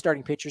think some of the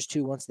starting pitchers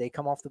too, once they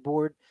come off the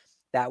board,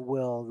 that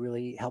will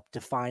really help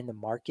define the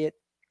market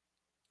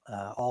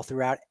all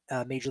throughout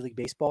Major League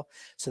Baseball.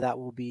 So that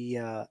will be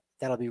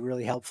that'll be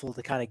really helpful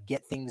to kind of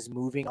get things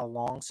moving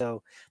along.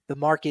 So the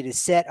market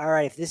is set. All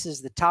right, if this is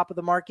the top of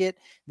the market,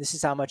 this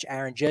is how much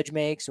Aaron Judge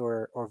makes,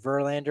 or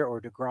Verlander, or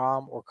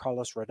DeGrom, or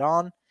Carlos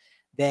Rodon,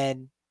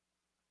 then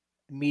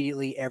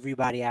immediately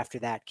everybody after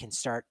that can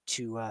start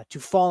to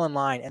fall in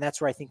line. And that's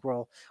where I think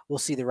we'll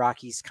see the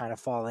Rockies kind of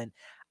fall in.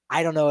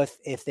 I don't know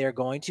if they're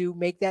going to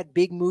make that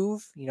big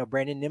move.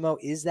 Brandon Nimmo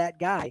is that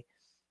guy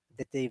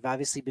that they've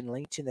obviously been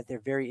linked to and that they're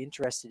very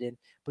interested in,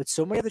 but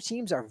so many other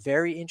teams are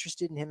very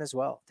interested in him as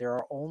well. There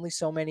are only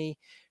so many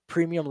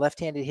premium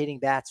left-handed hitting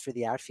bats for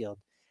the outfield,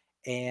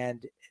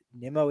 and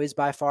Nimmo is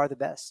by far the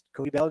best.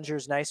 Cody Bellinger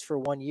is nice for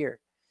 1 year.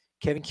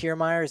 Kevin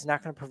Kiermaier is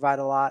not going to provide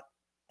a lot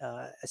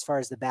as far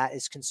as the bat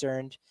is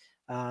concerned.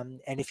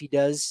 And if he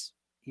does,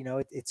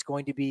 it's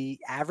going to be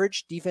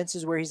average. Defense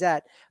is where he's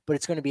at, but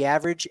it's going to be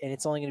average, and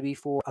it's only going to be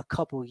for a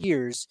couple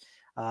years.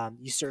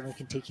 You certainly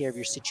can take care of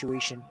your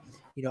situation,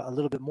 a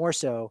little bit more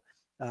so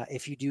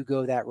if you do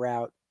go that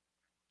route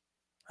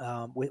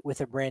with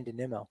a Brandon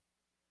Nimmo.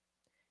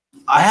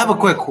 I have a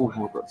quick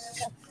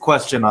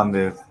question on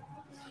this.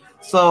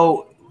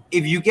 So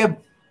if you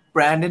get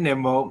Brandon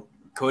Nimmo,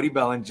 Cody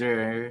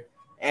Bellinger,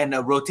 and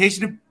a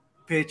rotation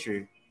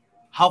pitcher,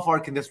 how far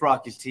can this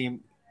Rockies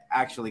team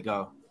actually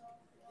go?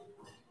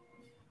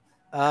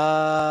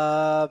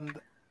 I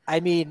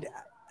mean,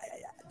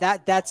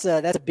 that's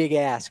a big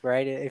ask,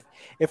 right?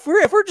 If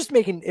we're just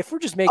making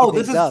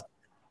things up.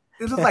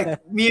 This is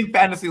like me in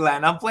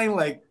Fantasyland. I'm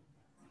playing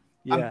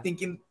I'm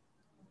thinking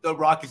the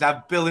Rockies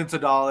have billions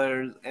of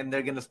dollars and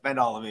they're gonna spend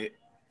all of it.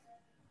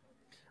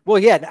 Well,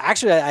 yeah,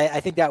 actually, I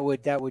think that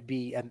would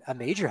be a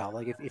major help.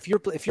 Like if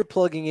you're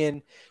plugging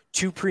in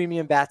 2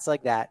 premium bats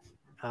like that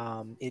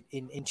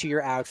into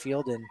your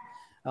outfield, and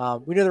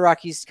we know the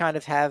Rockies kind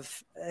of they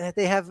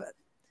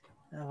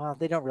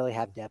don't really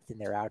have depth in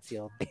their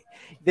outfield.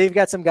 They've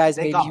got some guys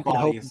maybe you can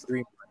hope and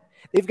dream.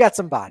 They've got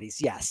some bodies,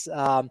 yes.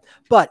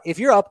 But if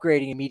you're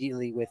upgrading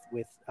immediately with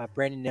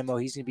Brandon Nimmo,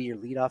 he's going to be your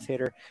leadoff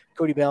hitter.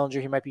 Cody Bellinger,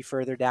 he might be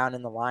further down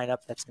in the lineup.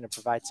 That's going to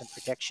provide some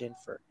protection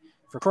for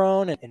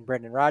Crone and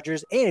Brendan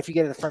Rodgers. And if you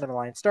get to the front of the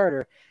line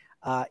starter,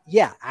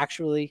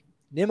 actually,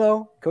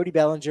 Nimmo, Cody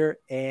Bellinger,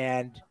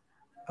 and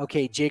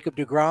Jacob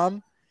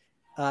deGrom.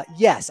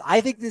 Yes, I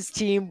think this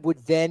team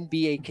would then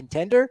be a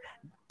contender.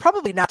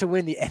 Probably not to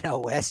win the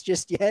NL West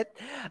just yet,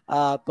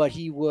 but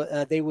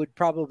they would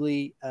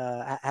probably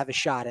have a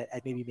shot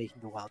at maybe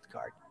making the wild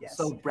card. Yes.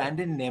 So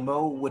Brandon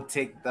Nimmo would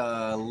take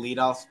the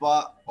leadoff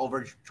spot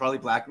over Charlie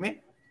Blackmon?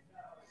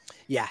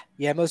 Yeah,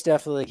 most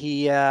definitely.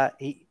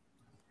 He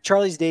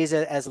Charlie's days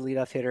as a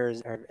leadoff hitter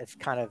have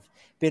kind of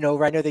been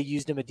over. I know they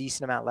used him a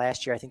decent amount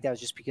last year. I think that was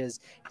just because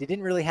they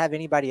didn't really have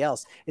anybody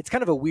else. It's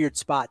kind of a weird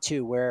spot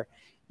too, where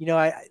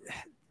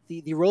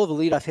the role of a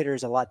leadoff hitter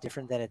is a lot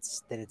different than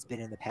it's been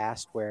in the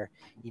past, where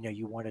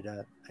you wanted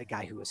a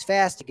guy who was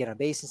fast to get on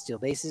base and steal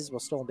bases. Well,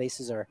 stolen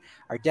bases are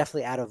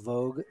definitely out of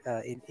vogue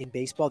in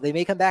baseball. They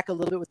may come back a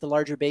little bit with the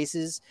larger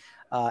bases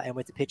and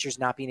with the pitchers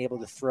not being able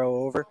to throw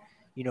over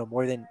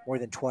more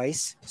than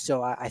twice.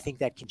 So I think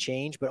that can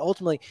change, but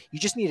ultimately you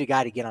just need a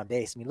guy to get on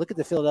base. I mean, look at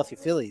the Philadelphia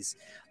Phillies.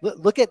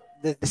 Look at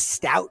the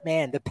stout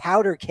man, the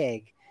powder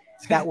keg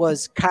that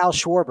was Kyle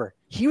Schwarber.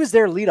 He was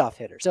their leadoff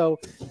hitter. So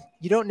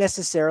you don't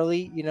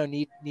necessarily,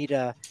 need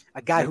a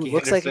guy Ricky who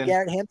looks Henderson. like a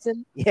Garrett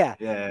Hampson. Yeah.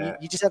 Yeah.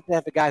 You just have to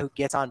have a guy who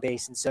gets on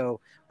base. And so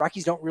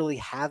Rockies don't really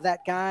have that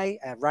guy.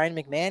 Ryan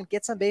McMahon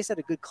gets on base at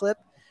a good clip,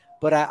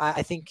 but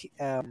I think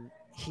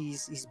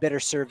he's better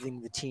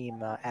serving the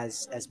team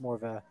as more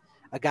of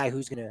a guy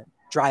who's going to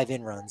drive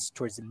in runs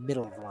towards the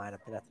middle of the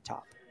lineup than at the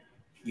top.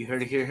 You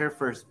heard it here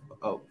first.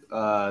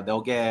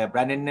 They'll get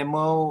Brandon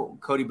Nimmo,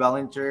 Cody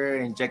Bellinger,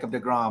 and Jacob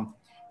deGrom,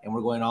 and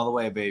we're going all the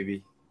way,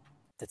 baby.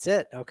 That's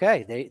it.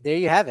 Okay, there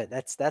you have it.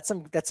 That's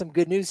some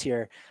good news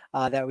here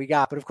that we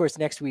got. But of course,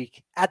 next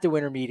week at the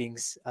winter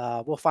meetings,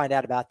 we'll find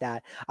out about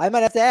that. I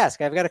might have to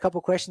ask. I've got a couple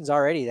questions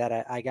already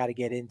that I got to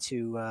get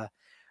into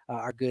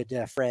our good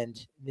friend,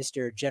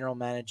 Mr. General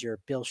Manager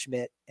Bill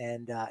Schmidt,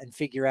 and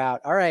figure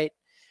out. All right,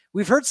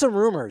 we've heard some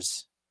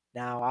rumors.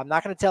 Now, I'm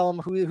not going to tell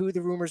them who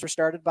the rumors were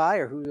started by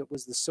or who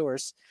was the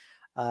source,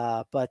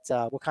 but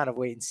we'll kind of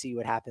wait and see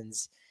what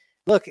happens.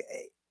 Look,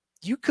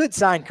 you could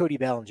sign Cody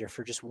Bellinger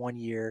for just 1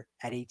 year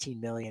at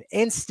 $18 million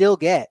and still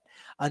get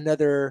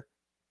another,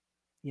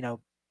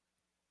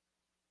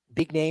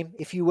 big name,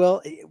 if you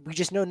will. We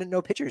just know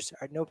no pitchers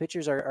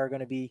are going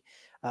to be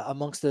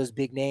amongst those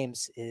big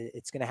names.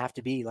 It's going to have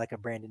to be like a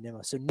Brandon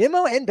Nimmo. So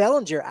Nimmo and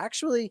Bellinger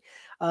actually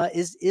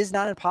is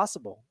not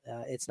impossible.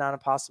 It's not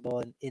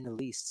impossible in the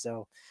least.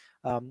 So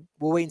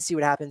we'll wait and see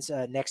what happens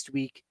next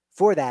week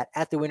for that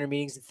at the winter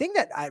meetings. The thing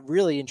that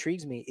really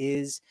intrigues me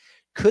is,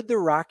 could the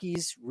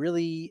Rockies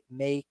really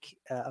make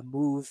a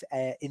move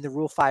in the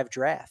Rule 5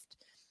 draft?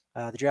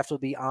 The draft will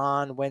be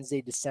on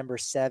Wednesday, December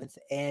 7th.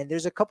 And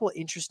there's a couple of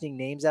interesting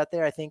names out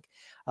there, I think,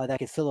 that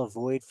could fill a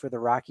void for the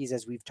Rockies,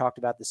 as we've talked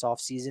about this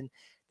offseason.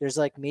 There's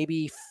like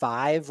maybe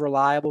 5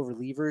 reliable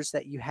relievers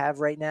that you have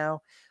right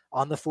now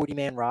on the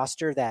 40-man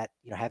roster that,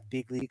 have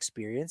big league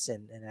experience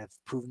and have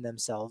proven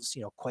themselves,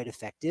 quite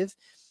effective.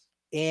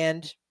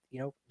 And,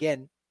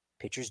 again,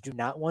 pitchers do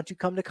not want to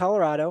come to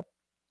Colorado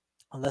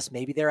unless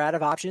maybe they're out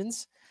of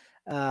options.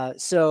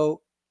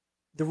 So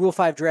the Rule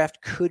 5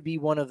 draft could be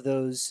one of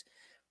those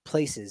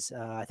places.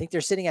 I think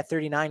they're sitting at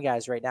 39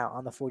 guys right now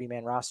on the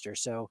 40-man roster.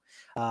 So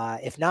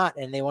if not,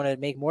 and they want to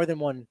make more than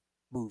one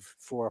move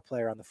for a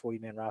player on the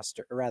 40-man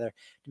roster, or rather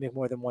to make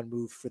more than one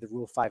move for the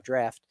Rule 5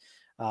 draft,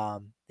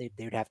 they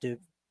would have to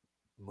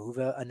move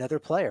another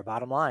player,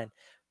 bottom line.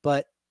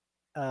 But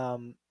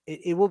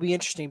it will be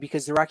interesting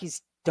because the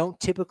Rockies don't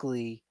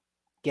typically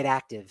get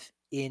active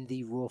in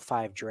the Rule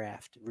 5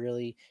 draft.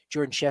 Really,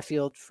 Jordan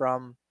Sheffield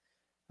from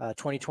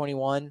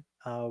 2021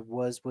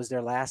 was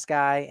their last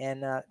guy,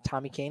 and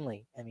Tommy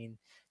Kahnle. I mean,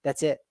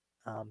 that's it.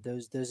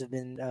 Those have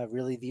been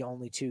really the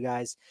only 2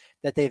 guys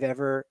that they've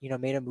ever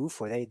made a move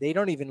for. They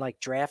don't even like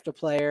draft a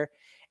player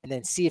and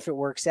then see if it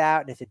works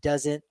out, and if it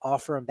doesn't,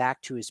 offer him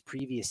back to his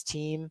previous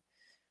team.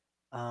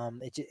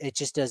 It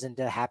just doesn't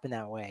happen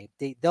that way.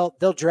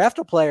 They'll draft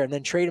a player and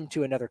then trade him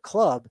to another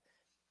club,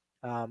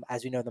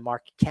 as we know, the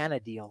Mark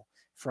Canha deal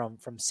from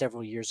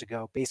several years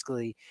ago.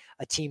 Basically,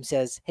 a team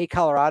says, hey,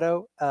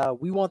 Colorado,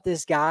 we want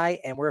this guy,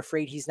 and we're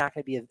afraid he's not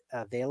going to be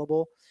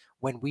available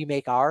when we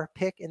make our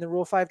pick in the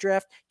Rule 5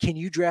 draft. Can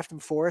you draft him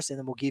for us, and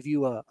then we'll give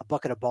you a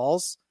bucket of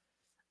balls?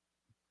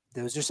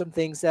 Those are some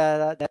things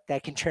that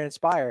can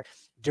transpire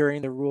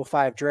during the Rule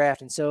 5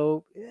 draft. And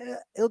so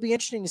it'll be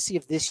interesting to see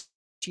if this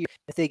year,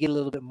 if they get a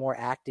little bit more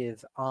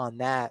active on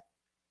that.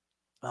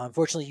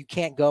 Unfortunately, you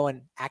can't go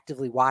and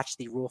actively watch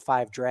the Rule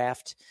 5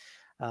 draft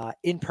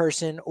in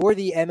person or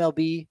the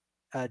MLB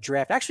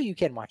draft. Actually, you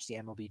can watch the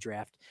MLB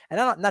draft,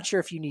 and I'm not sure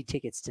if you need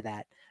tickets to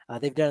that.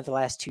 They've done it the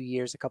last 2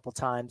 years a couple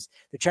times.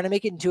 They're trying to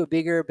make it into a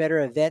bigger,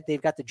 better event.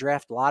 They've got the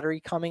draft lottery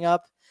coming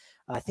up.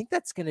 I think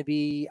that's going to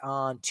be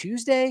on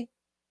Tuesday.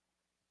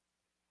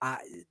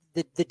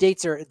 The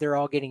dates they're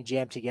all getting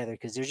jammed together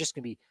because there's just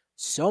going to be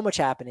so much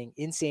happening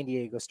in San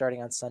Diego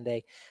starting on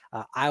Sunday.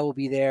 I will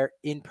be there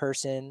in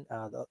person.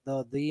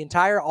 The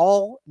entire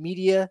all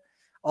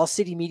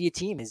city media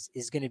team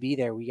is going to be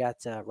there. We got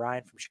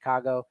Ryan from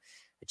Chicago,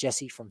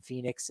 Jesse from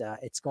Phoenix.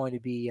 It's going to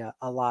be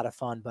a lot of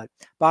fun. But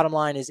bottom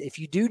line is, if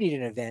you do need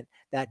an event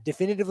that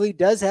definitively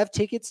does have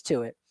tickets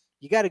to it,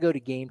 you got to go to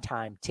Game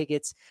Time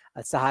Tickets.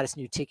 It's the hottest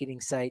new ticketing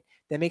site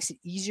that makes it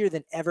easier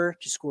than ever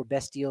to score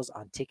best deals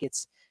on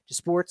tickets to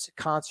sports,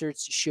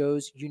 concerts,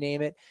 shows, you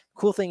name it.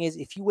 The cool thing is,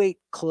 if you wait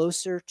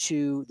closer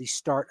to the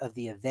start of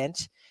the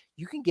event,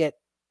 you can get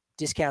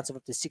discounts of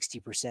up to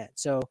 60%.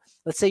 So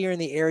let's say you're in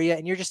the area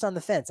and you're just on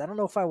the fence. I don't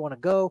know if I want to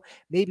go,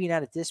 maybe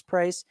not at this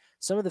price.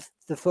 Some of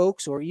the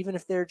folks, or even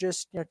if they're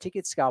just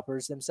ticket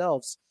scalpers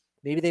themselves,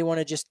 maybe they want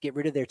to just get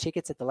rid of their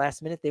tickets at the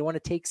last minute. They want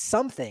to take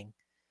something.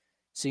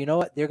 So you know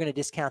what? They're going to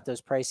discount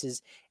those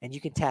prices, and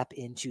you can tap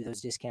into those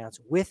discounts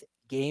with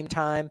Game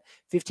Time.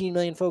 15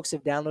 million folks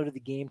have downloaded the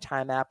Game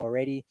Time app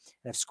already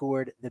and have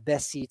scored the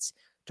best seats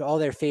to all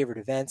their favorite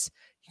events.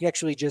 You can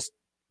actually just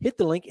hit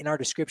the link in our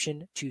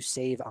description to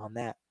save on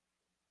that.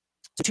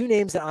 So 2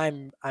 names that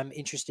I'm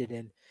interested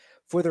in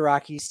for the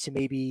Rockies to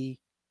maybe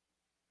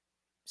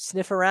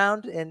sniff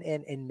around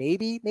and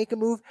maybe make a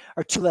move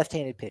are 2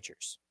 left-handed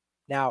pitchers.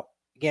 Now,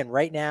 again,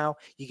 right now,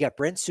 you got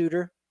Brent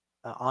Suter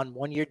on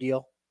 1 year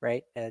deal,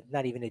 right?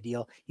 Not even a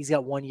deal. He's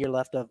got 1 year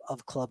left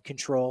of club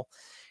control.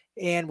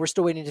 And we're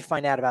still waiting to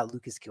find out about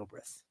Lucas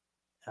Gilbreth.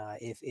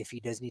 If he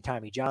does need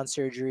Tommy John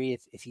surgery,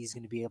 if he's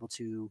going to be able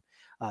to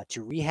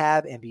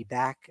rehab and be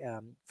back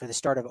for the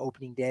start of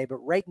opening day. But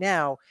right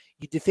now,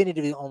 you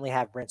definitively only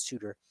have Brent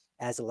Suter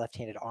as a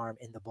left-handed arm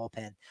in the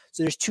bullpen.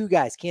 So there's two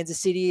guys. Kansas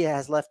City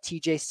has left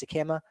TJ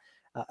Sakema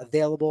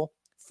available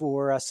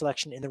for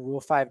selection in the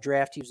Rule 5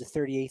 draft. He was the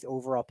 38th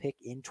overall pick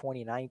in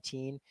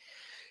 2019.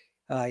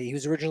 He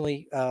was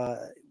originally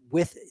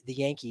with the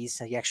Yankees.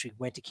 He actually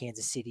went to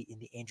Kansas City in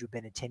the Andrew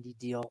Benintendi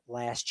deal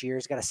last year.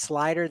 He's got a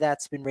slider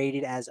that's been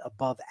rated as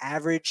above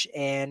average.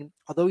 And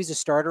although he's a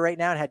starter right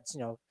now and had,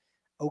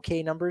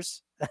 okay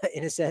numbers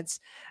in a sense,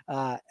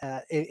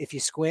 if you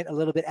squint a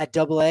little bit at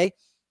AA,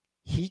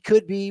 he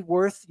could be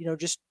worth,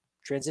 just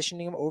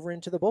transitioning him over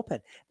into the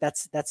bullpen.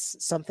 That's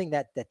something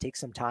that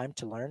takes some time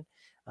to learn.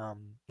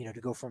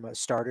 To go from a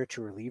starter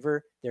to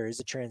reliever, there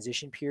is a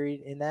transition period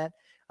in that.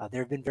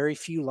 There have been very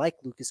few like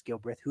Lucas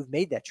Gilbreth who've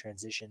made that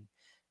transition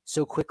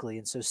so quickly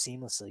and so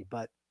seamlessly,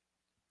 but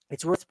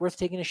it's worth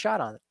taking a shot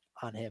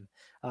on him.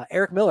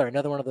 Eric Miller,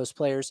 another one of those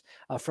players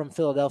from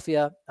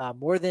Philadelphia,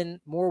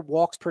 more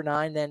walks per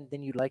nine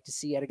than you'd like to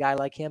see at a guy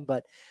like him,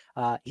 but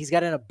he's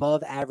got an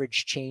above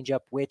average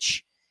changeup,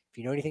 which if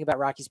you know anything about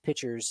Rockies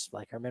pitchers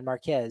like German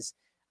Marquez,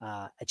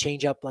 a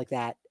changeup like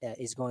that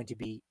is going to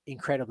be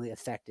incredibly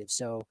effective.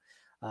 So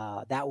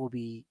that will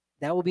be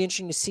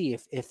interesting to see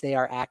if they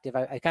are active.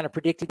 I kind of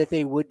predicted that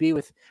they would be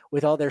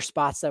with all their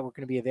spots that were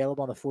going to be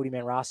available on the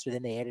 40-man roster.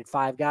 Then they added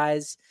 5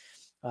 guys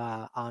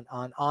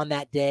on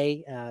that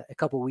day a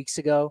couple of weeks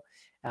ago,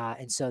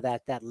 and so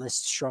that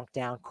list shrunk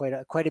down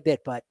quite a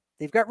bit. But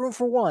they've got room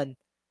for one.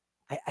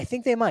 I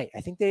think they might. I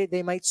think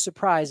they might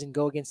surprise and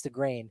go against the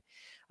grain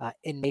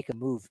and make a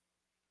move.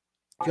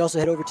 If you also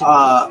head over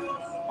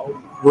to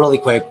really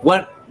quick,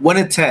 1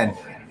 in 10,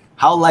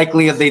 how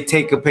likely if they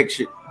take a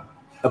picture?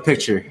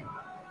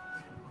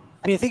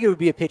 I mean, I think it would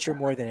be a pitcher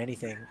more than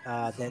anything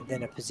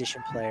than a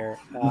position player.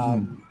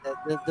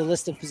 The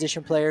list of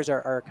position players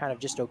are kind of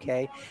just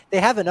okay. They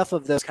have enough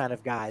of those kind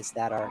of guys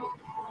that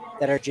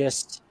are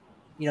just,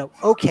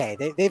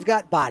 okay. They've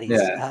got bodies,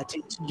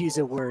 to use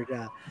a word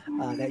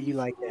that you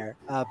like there.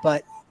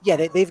 But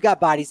yeah, they've got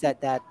bodies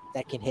that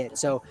can hit.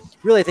 So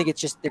really, I think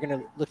it's just they're going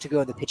to look to go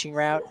in the pitching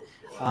route.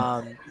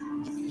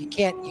 You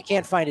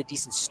can't find a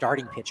decent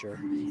starting pitcher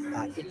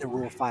in the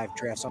Rule 5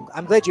 draft. So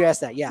I'm glad you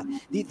asked that. Yeah,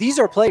 these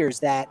are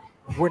players that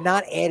were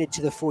not added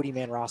to the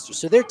 40-man roster.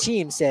 So their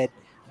team said,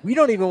 we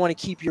don't even want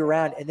to keep you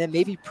around and then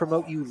maybe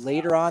promote you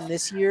later on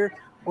this year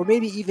or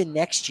maybe even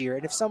next year.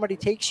 And if somebody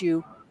takes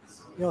you,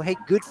 hey,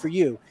 good for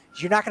you.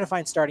 You're not going to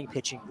find starting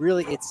pitching.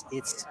 Really, it's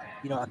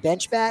a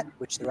bench bat,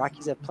 which the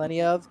Rockies have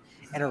plenty of,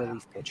 and a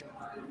relief pitcher.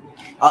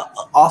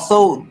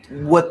 Also,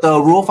 with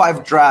the Rule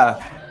 5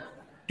 draft,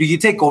 do you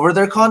take over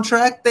their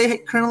contract they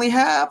currently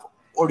have,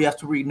 or do you have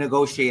to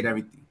renegotiate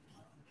everything?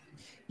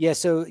 Yeah,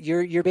 so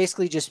you're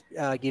basically just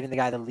giving the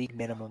guy the league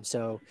minimum.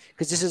 So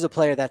because this is a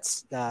player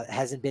that's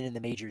hasn't been in the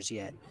majors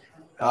yet.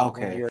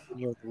 Okay. When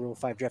you're the Rule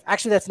 5 draft.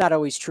 Actually, that's not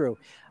always true.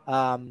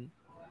 I'm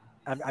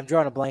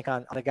drawing a blank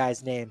on the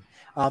guy's name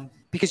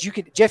because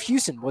Jeff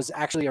Houston was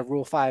actually a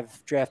Rule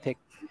 5 draft pick,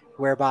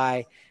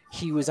 whereby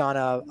he was on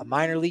a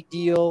minor league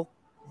deal,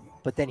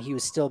 but then he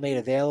was still made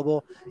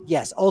available.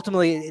 Yes,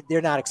 ultimately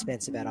they're not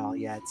expensive at all.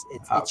 Yeah,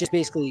 it's just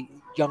basically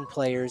young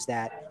players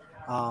that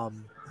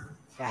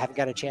haven't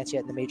got a chance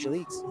yet in the major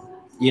leagues.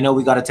 We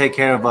got to take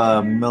care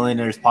of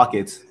millionaires'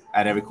 pockets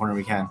at every corner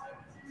we can.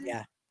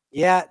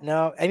 Yeah.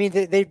 No, I mean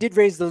they did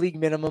raise the league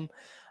minimum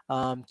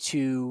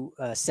to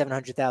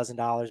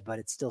 $700,000, but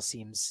it still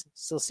seems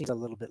a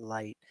little bit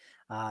light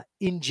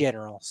in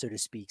general, so to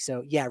speak.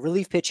 So yeah,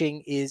 relief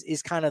pitching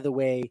is kind of the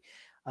way,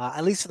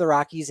 at least for the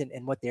Rockies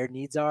and what their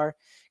needs are.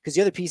 Because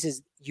the other piece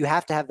is you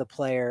have to have the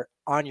player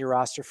on your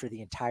roster for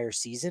the entire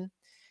season,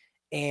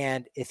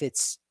 and if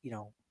it's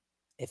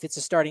a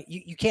starting,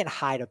 you can't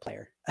hide a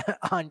player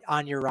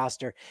on your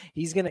roster.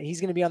 He's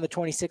gonna be on the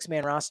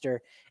 26-man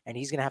roster, and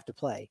he's gonna have to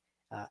play.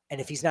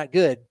 And if he's not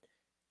good,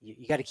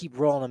 you got to keep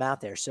rolling him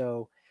out there.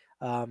 So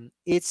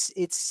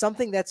it's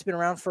something that's been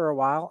around for a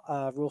while.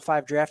 Rule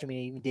 5 draft. I mean,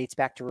 it even dates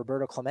back to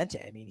Roberto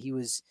Clemente. I mean, he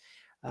was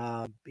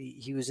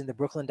in the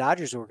Brooklyn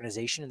Dodgers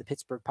organization and the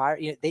Pittsburgh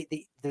Pirates.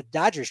 The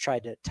Dodgers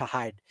tried to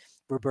hide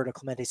Roberto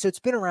Clemente. So it's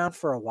been around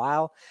for a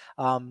while.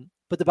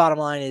 But the bottom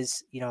line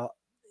is, you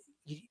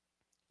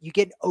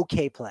get an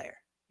okay player.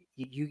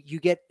 You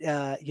get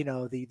the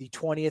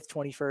 20th,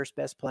 21st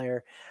best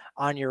player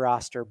on your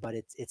roster, but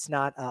it's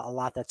not a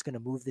lot that's going to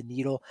move the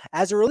needle.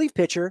 As a relief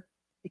pitcher,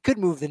 it could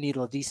move the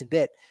needle a decent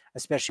bit,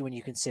 especially when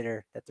you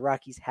consider that the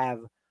Rockies have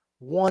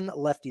one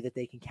lefty that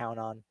they can count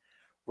on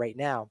right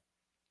now.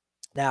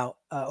 Now,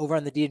 over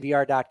on the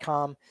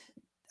DNVR.com,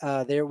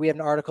 there we have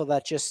an article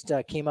that just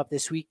came up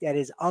this week that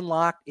is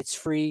unlocked. It's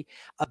free,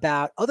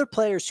 about other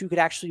players who could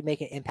actually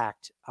make an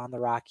impact on the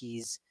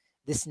Rockies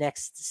this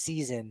next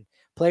season.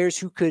 Players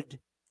who could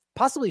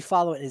possibly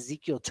follow in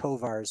Ezequiel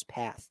Tovar's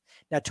path.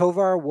 Now,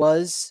 Tovar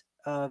was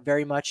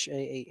very much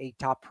a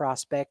top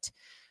prospect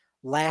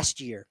last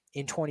year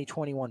in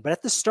 2021. But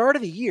at the start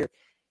of the year,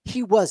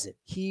 he wasn't.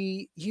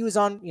 He was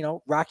on,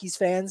 Rockies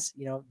fans,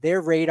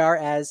 their radar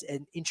as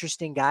an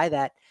interesting guy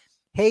that,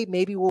 hey,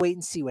 maybe we'll wait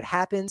and see what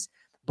happens.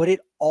 But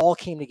it all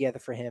came together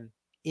for him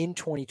in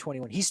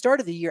 2021. He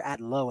started the year at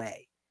low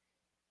A,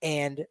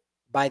 and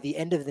by the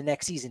end of the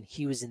next season,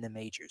 he was in the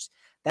majors.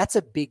 That's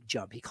a big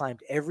jump. He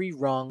climbed every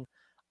rung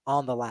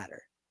on the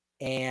ladder,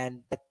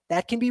 and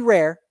that can be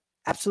rare,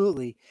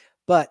 absolutely.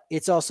 But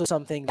it's also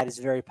something that is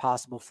very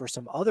possible for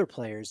some other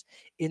players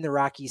in the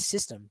Rockies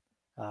system,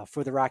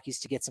 for the Rockies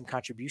to get some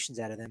contributions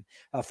out of them.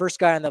 First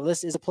guy on the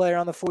list is a player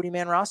on the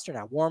 40-man roster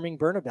now, Warming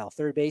Bernabel,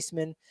 third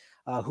baseman,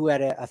 who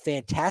had a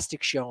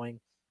fantastic showing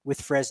with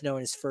Fresno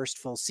in his first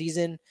full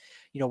season.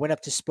 Went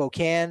up to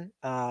Spokane,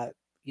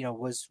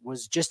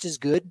 was just as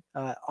good.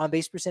 On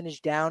base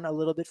percentage down a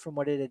little bit from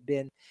what it had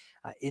been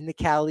in the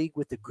Cal League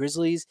with the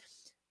Grizzlies.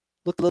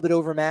 Looked a little bit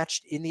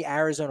overmatched in the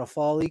Arizona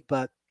Fall League,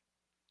 but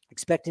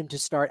expect him to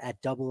start at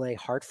AA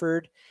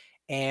Hartford.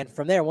 And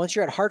from there, once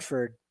you're at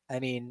Hartford, I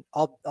mean,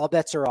 all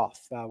bets are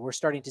off. We're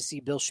starting to see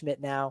Bill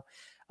Schmidt now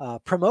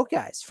promote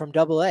guys from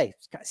AA,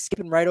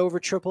 skipping right over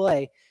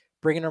AAA,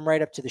 bringing them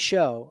right up to the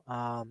show.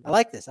 I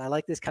like this. I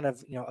like this kind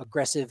of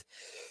aggressive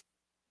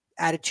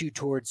attitude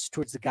towards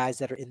the guys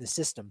that are in the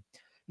system.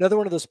 Another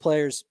one of those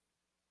players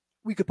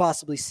we could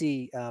possibly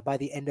see by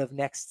the end of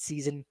next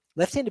season,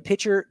 left-handed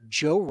pitcher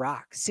Joe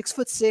Rock,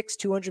 6'6",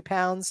 200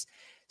 pounds,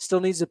 still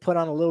needs to put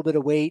on a little bit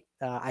of weight.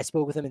 I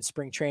spoke with him in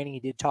spring training. He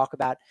did talk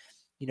about,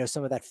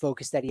 some of that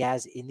focus that he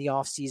has in the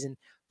off season,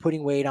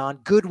 putting weight on,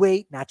 good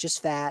weight, not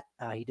just fat.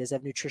 He does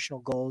have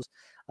nutritional goals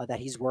that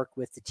he's worked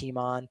with the team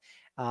on.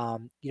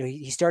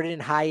 He started in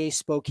high A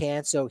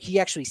Spokane, so he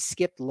actually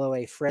skipped low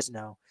A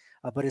Fresno.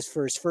 But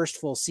for his first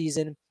full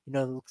season,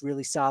 looked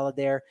really solid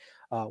there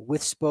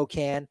with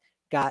Spokane.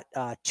 Got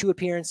 2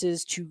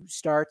 appearances, 2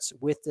 starts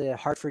with the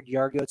Hartford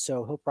Yargoats,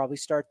 so he'll probably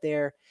start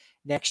there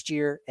next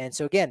year. And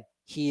so again,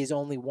 he is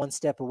only one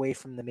step away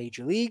from the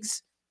major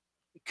leagues.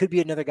 It could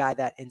be another guy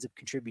that ends up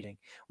contributing.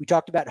 We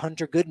talked about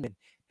Hunter Goodman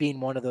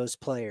being one of those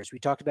players. We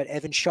talked about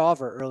Evan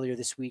Shawver earlier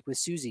this week with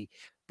Susie.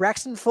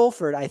 Braxton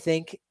Fulford, I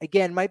think,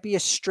 again, might be a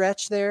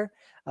stretch there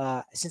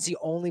since he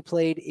only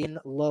played in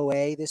low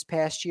A this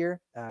past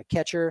year.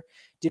 Catcher,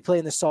 did play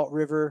in the Salt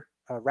River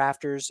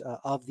Rafters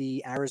of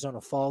the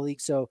Arizona Fall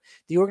League. So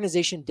the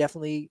organization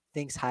definitely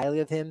thinks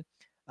highly of him.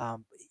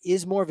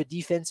 Is more of a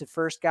defensive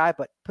first guy,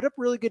 but put up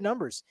really good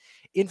numbers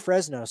in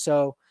Fresno.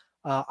 So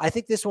I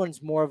think this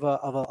one's more of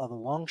a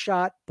long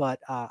shot, but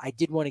I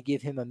did want to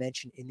give him a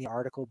mention in the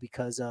article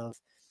because of,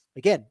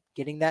 again,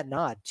 getting that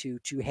nod to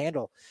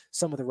handle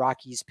some of the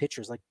Rockies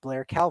pitchers like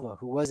Blair Calva,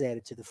 who was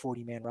added to the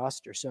 40-man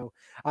roster. So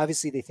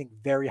obviously they think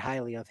very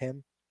highly of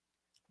him.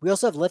 We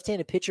also have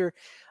left-handed pitcher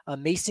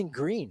Mason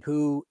Green,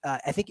 who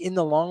I think in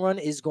the long run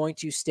is going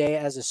to stay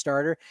as a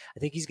starter. I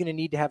think he's going to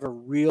need to have a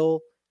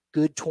real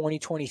good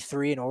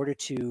 2023 in order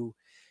to,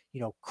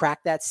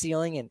 crack that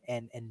ceiling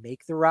and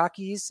make the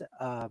Rockies.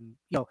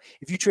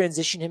 If you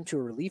transition him to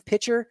a relief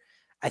pitcher,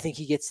 I think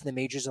he gets to the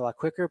majors a lot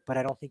quicker, but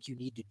I don't think you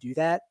need to do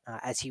that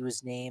as he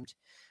was named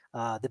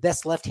the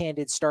best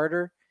left-handed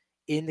starter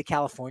in the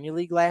California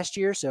League last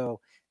year. So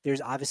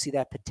there's obviously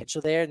that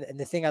potential there. And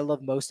the thing I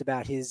love most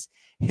about his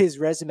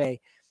resume,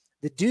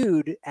 the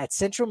dude at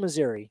Central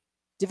Missouri,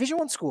 Division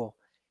I school,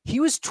 he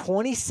was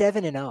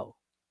 27-0.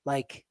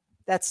 Like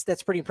that's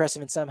pretty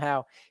impressive. And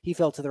somehow he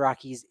fell to the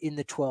Rockies in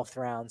the 12th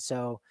round.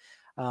 So,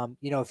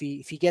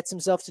 if he gets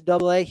himself to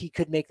AA, he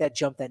could make that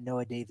jump that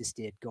Noah Davis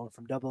did, going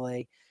from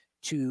AA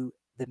to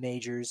the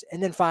majors.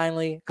 And then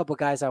finally, a couple of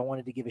guys I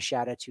wanted to give a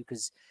shout out to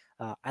because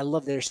I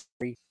love their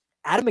story.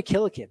 Adam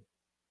McKillican.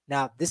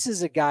 Now, this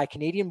is a guy,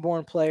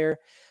 Canadian-born player.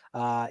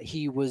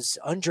 He was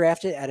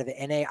undrafted out of the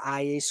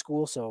NAIA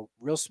school, so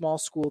real small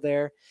school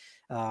there.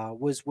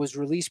 Was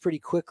released pretty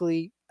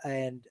quickly,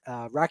 and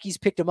Rockies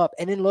picked him up.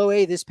 And in low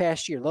A this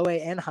past year, low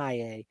A and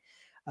high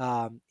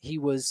A, he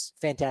was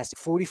fantastic.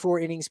 44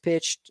 innings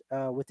pitched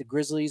with the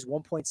Grizzlies,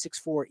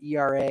 1.64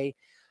 ERA,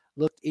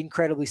 looked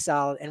incredibly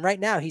solid. And right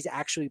now, he's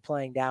actually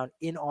playing down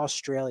in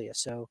Australia.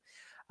 So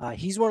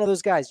he's one of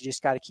those guys you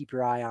just got to keep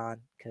your eye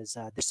on because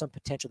there's some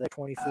potential. That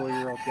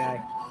 24-year-old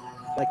guy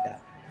like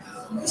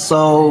that.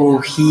 So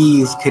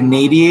he's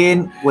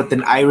Canadian with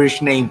an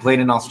Irish name,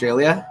 playing in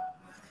Australia.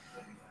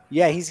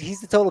 Yeah,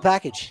 he's the total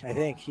package, I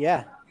think.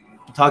 Yeah.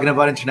 Talking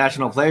about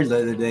international players the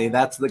other day,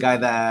 that's the guy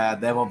that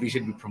the MLB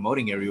should be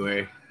promoting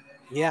everywhere.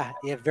 Yeah,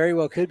 very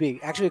well could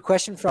be. Actually, a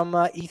question from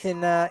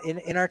Ethan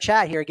in our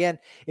chat here. Again,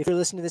 if you're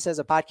listening to this as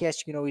a podcast,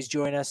 you can always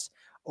join us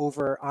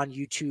over on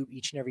YouTube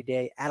each and every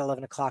day at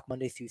 11 o'clock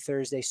Monday through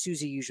Thursday.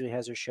 Susie usually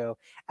has her show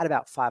at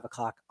about 5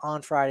 o'clock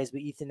on Fridays.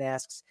 But Ethan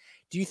asks,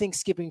 do you think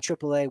skipping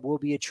AAA will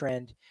be a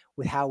trend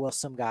with how well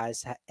some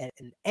guys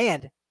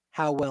and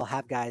how well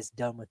have guys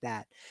done with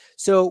that?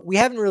 So we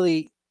haven't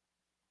really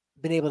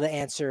been able to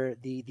answer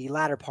the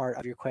latter part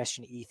of your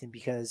question, Ethan,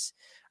 because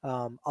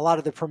a lot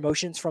of the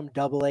promotions from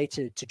AA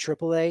to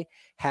AAA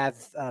have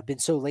been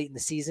so late in the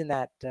season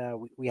that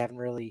we haven't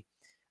really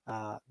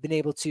been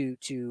able to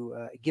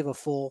give a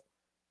full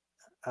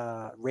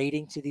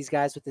rating to these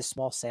guys with this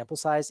small sample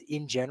size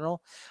in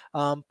general.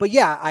 But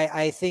yeah,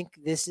 I think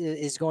this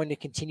is going to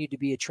continue to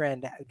be a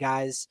trend.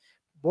 Guys,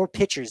 more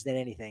pitchers than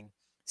anything,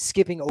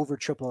 skipping over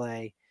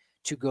AAA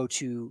to go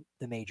to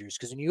the majors.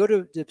 Because when you go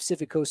to the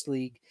Pacific Coast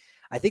League,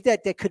 I think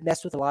that could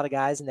mess with a lot of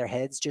guys in their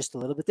heads just a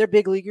little bit. They're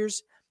big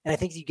leaguers, and I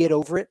think you get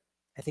over it.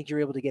 I think you're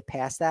able to get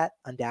past that,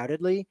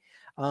 undoubtedly.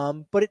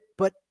 But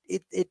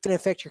it's going to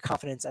affect your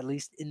confidence, at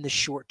least in the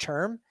short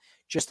term,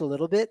 just a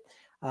little bit.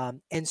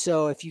 And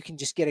so if you can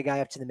just get a guy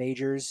up to the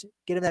majors,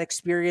 get him that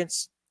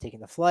experience,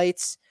 taking the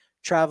flights,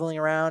 traveling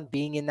around,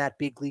 being in that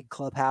big league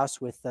clubhouse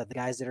with the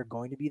guys that are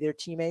going to be their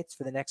teammates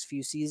for the next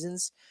few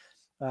seasons,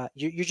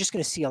 you're just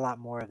going to see a lot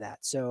more of that.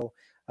 So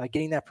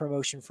getting that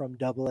promotion from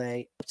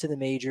AA up to the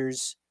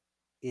majors,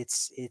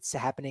 it's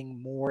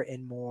happening more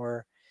and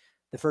more.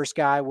 The first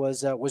guy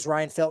was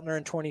Ryan Feltner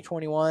in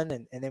 2021,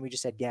 and then we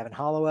just had Gavin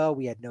Hollowell.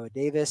 We had Noah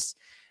Davis,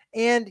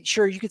 and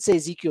sure, you could say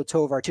Ezequiel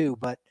Tovar too,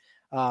 but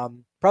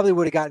probably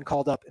would have gotten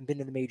called up and been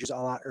in the majors a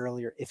lot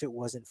earlier if it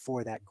wasn't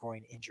for that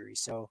groin injury.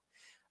 So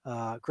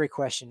great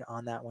question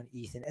on that one,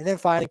 Ethan. And then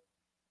finally,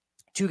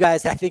 two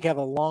guys that I think have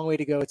a long way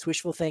to go. It's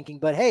wishful thinking,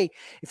 but hey,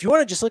 if you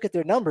want to just look at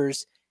their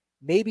numbers,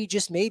 maybe,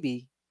 just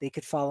maybe, they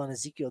could follow on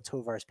Ezequiel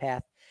Tovar's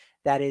path.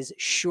 That is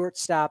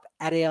shortstop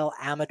Ariel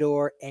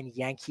Amador and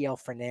Yanquiel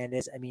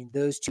Fernandez. I mean,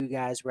 those two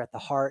guys were at the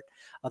heart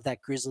of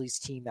that Grizzlies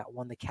team that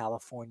won the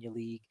California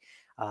League.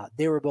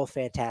 They were both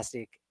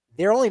fantastic.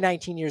 They're only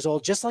 19 years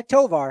old, just like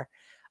Tovar,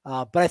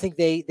 but I think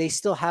they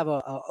still have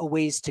a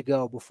ways to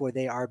go before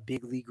they are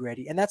big league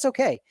ready, and that's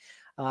okay.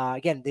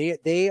 Again,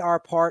 they are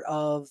part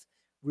of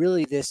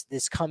really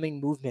this coming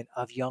movement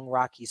of young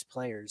Rockies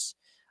players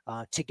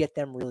to get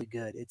them really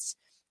good. It's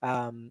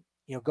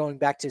going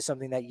back to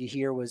something that you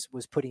hear was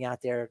putting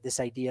out there, this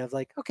idea of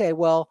like, okay,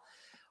 well,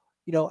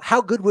 how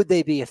good would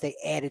they be if they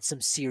added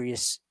some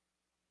serious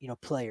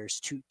players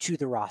to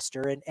the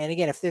roster? And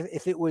again,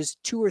 if it was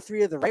two or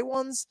three of the right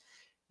ones,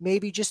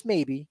 maybe, just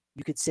maybe,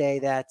 you could say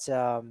that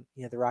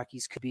the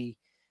Rockies could be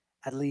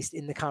at least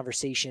in the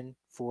conversation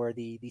for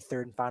the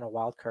third and final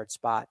wild card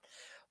spot.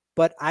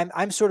 But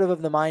I'm sort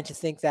of the mind to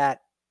think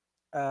that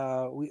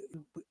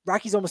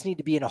Rockies almost need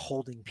to be in a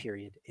holding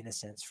period in a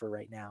sense for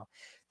right now,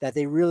 that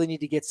they really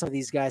need to get some of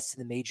these guys to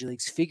the major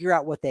leagues, figure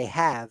out what they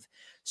have,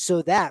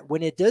 so that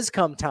when it does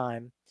come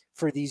time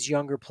for these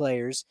younger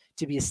players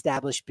to be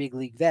established big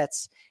league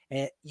vets,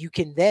 and you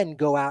can then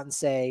go out and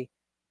say,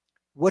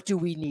 what do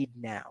we need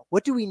now?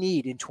 What do we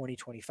need in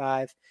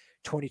 2025,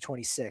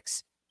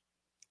 2026?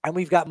 And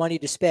we've got money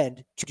to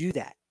spend to do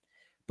that.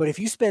 But if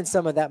you spend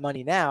some of that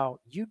money now,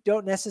 you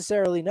don't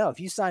necessarily know. If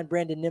you sign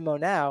Brandon Nimmo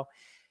now,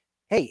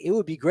 hey, it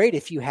would be great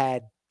if you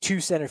had two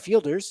center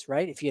fielders,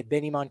 right? If you had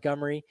Benny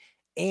Montgomery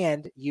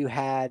and you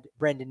had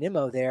Brandon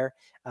Nimmo there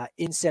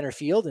in center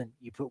field, and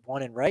you put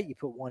one in right, you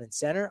put one in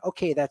center.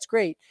 Okay, that's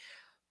great.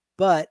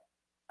 But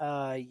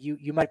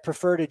you might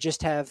prefer to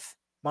just have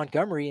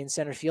Montgomery in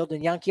center field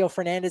and Yanquiel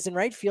Fernandez in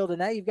right field. And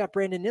now you've got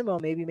Brandon Nimmo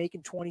maybe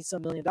making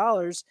 $20-some million.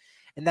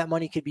 And that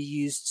money could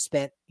be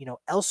spent,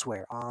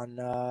 elsewhere on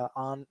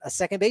a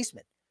second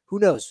baseman. Who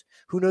knows?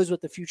 Who knows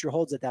what the future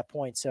holds at that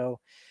point? So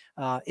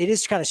it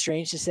is kind of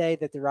strange to say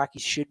that the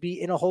Rockies should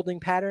be in a holding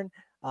pattern.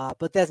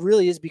 But that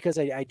really is because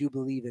I do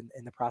believe in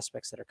the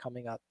prospects that are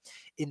coming up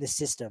in the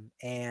system.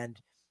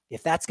 And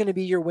if that's going to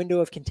be your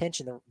window of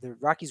contention, the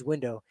Rockies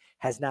window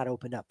has not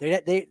opened up.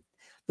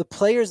 The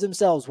players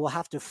themselves will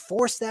have to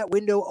force that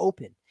window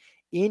open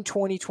in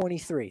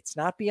 2023. It's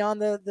not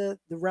beyond the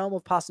realm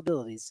of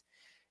possibilities.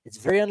 It's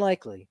very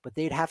unlikely, but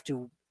they'd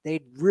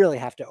really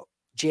have to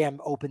jam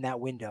open that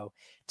window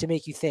to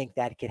make you think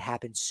that it could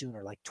happen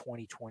sooner, like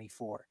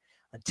 2024.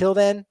 Until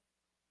then,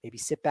 maybe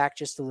sit back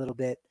just a little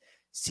bit,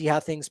 see how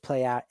things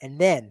play out, and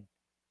then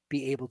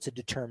be able to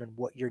determine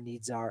what your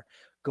needs are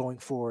going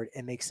forward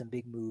and make some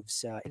big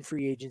moves in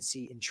free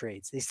agency and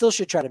trades. They still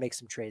should try to make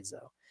some trades,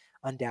 though,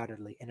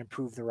 undoubtedly, and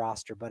improve the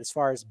roster. But as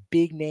far as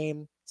big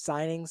name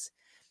signings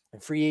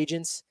and free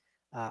agents,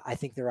 I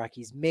think the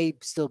Rockies may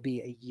still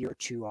be a year or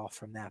two off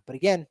from that. But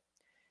again,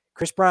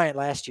 Chris Bryant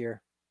last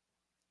year,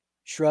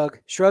 shrug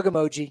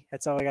emoji.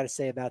 That's all I got to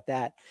say about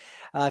that.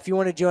 If you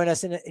want to join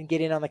us and get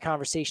in on the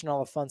conversation,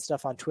 all the fun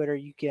stuff on Twitter,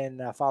 you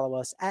can follow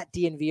us at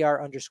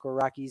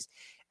DNVR_Rockies.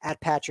 At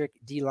Patrick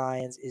D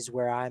Lyons is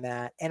where I'm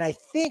at. And I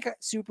think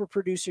super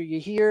producer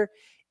Yahir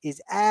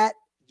is at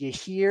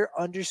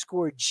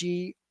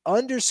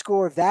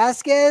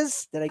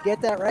Yahir_G_Vasquez. Did I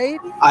get that right?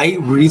 I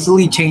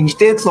recently changed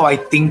it, so I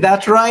think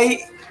that's right.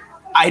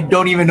 I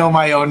don't even know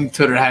my own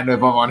Twitter handle,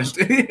 if I'm honest.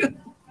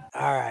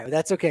 All right, well,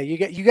 that's okay.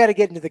 You got to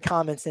get into the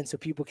comments then so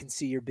people can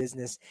see your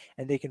business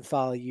and they can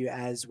follow you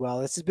as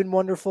well. This has been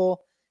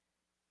wonderful.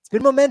 It's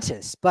been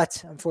momentous,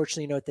 but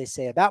unfortunately, you know what they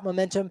say about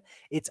momentum.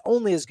 It's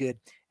only as good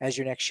as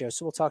your next show.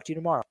 So we'll talk to you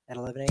tomorrow at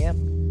 11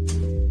 a.m.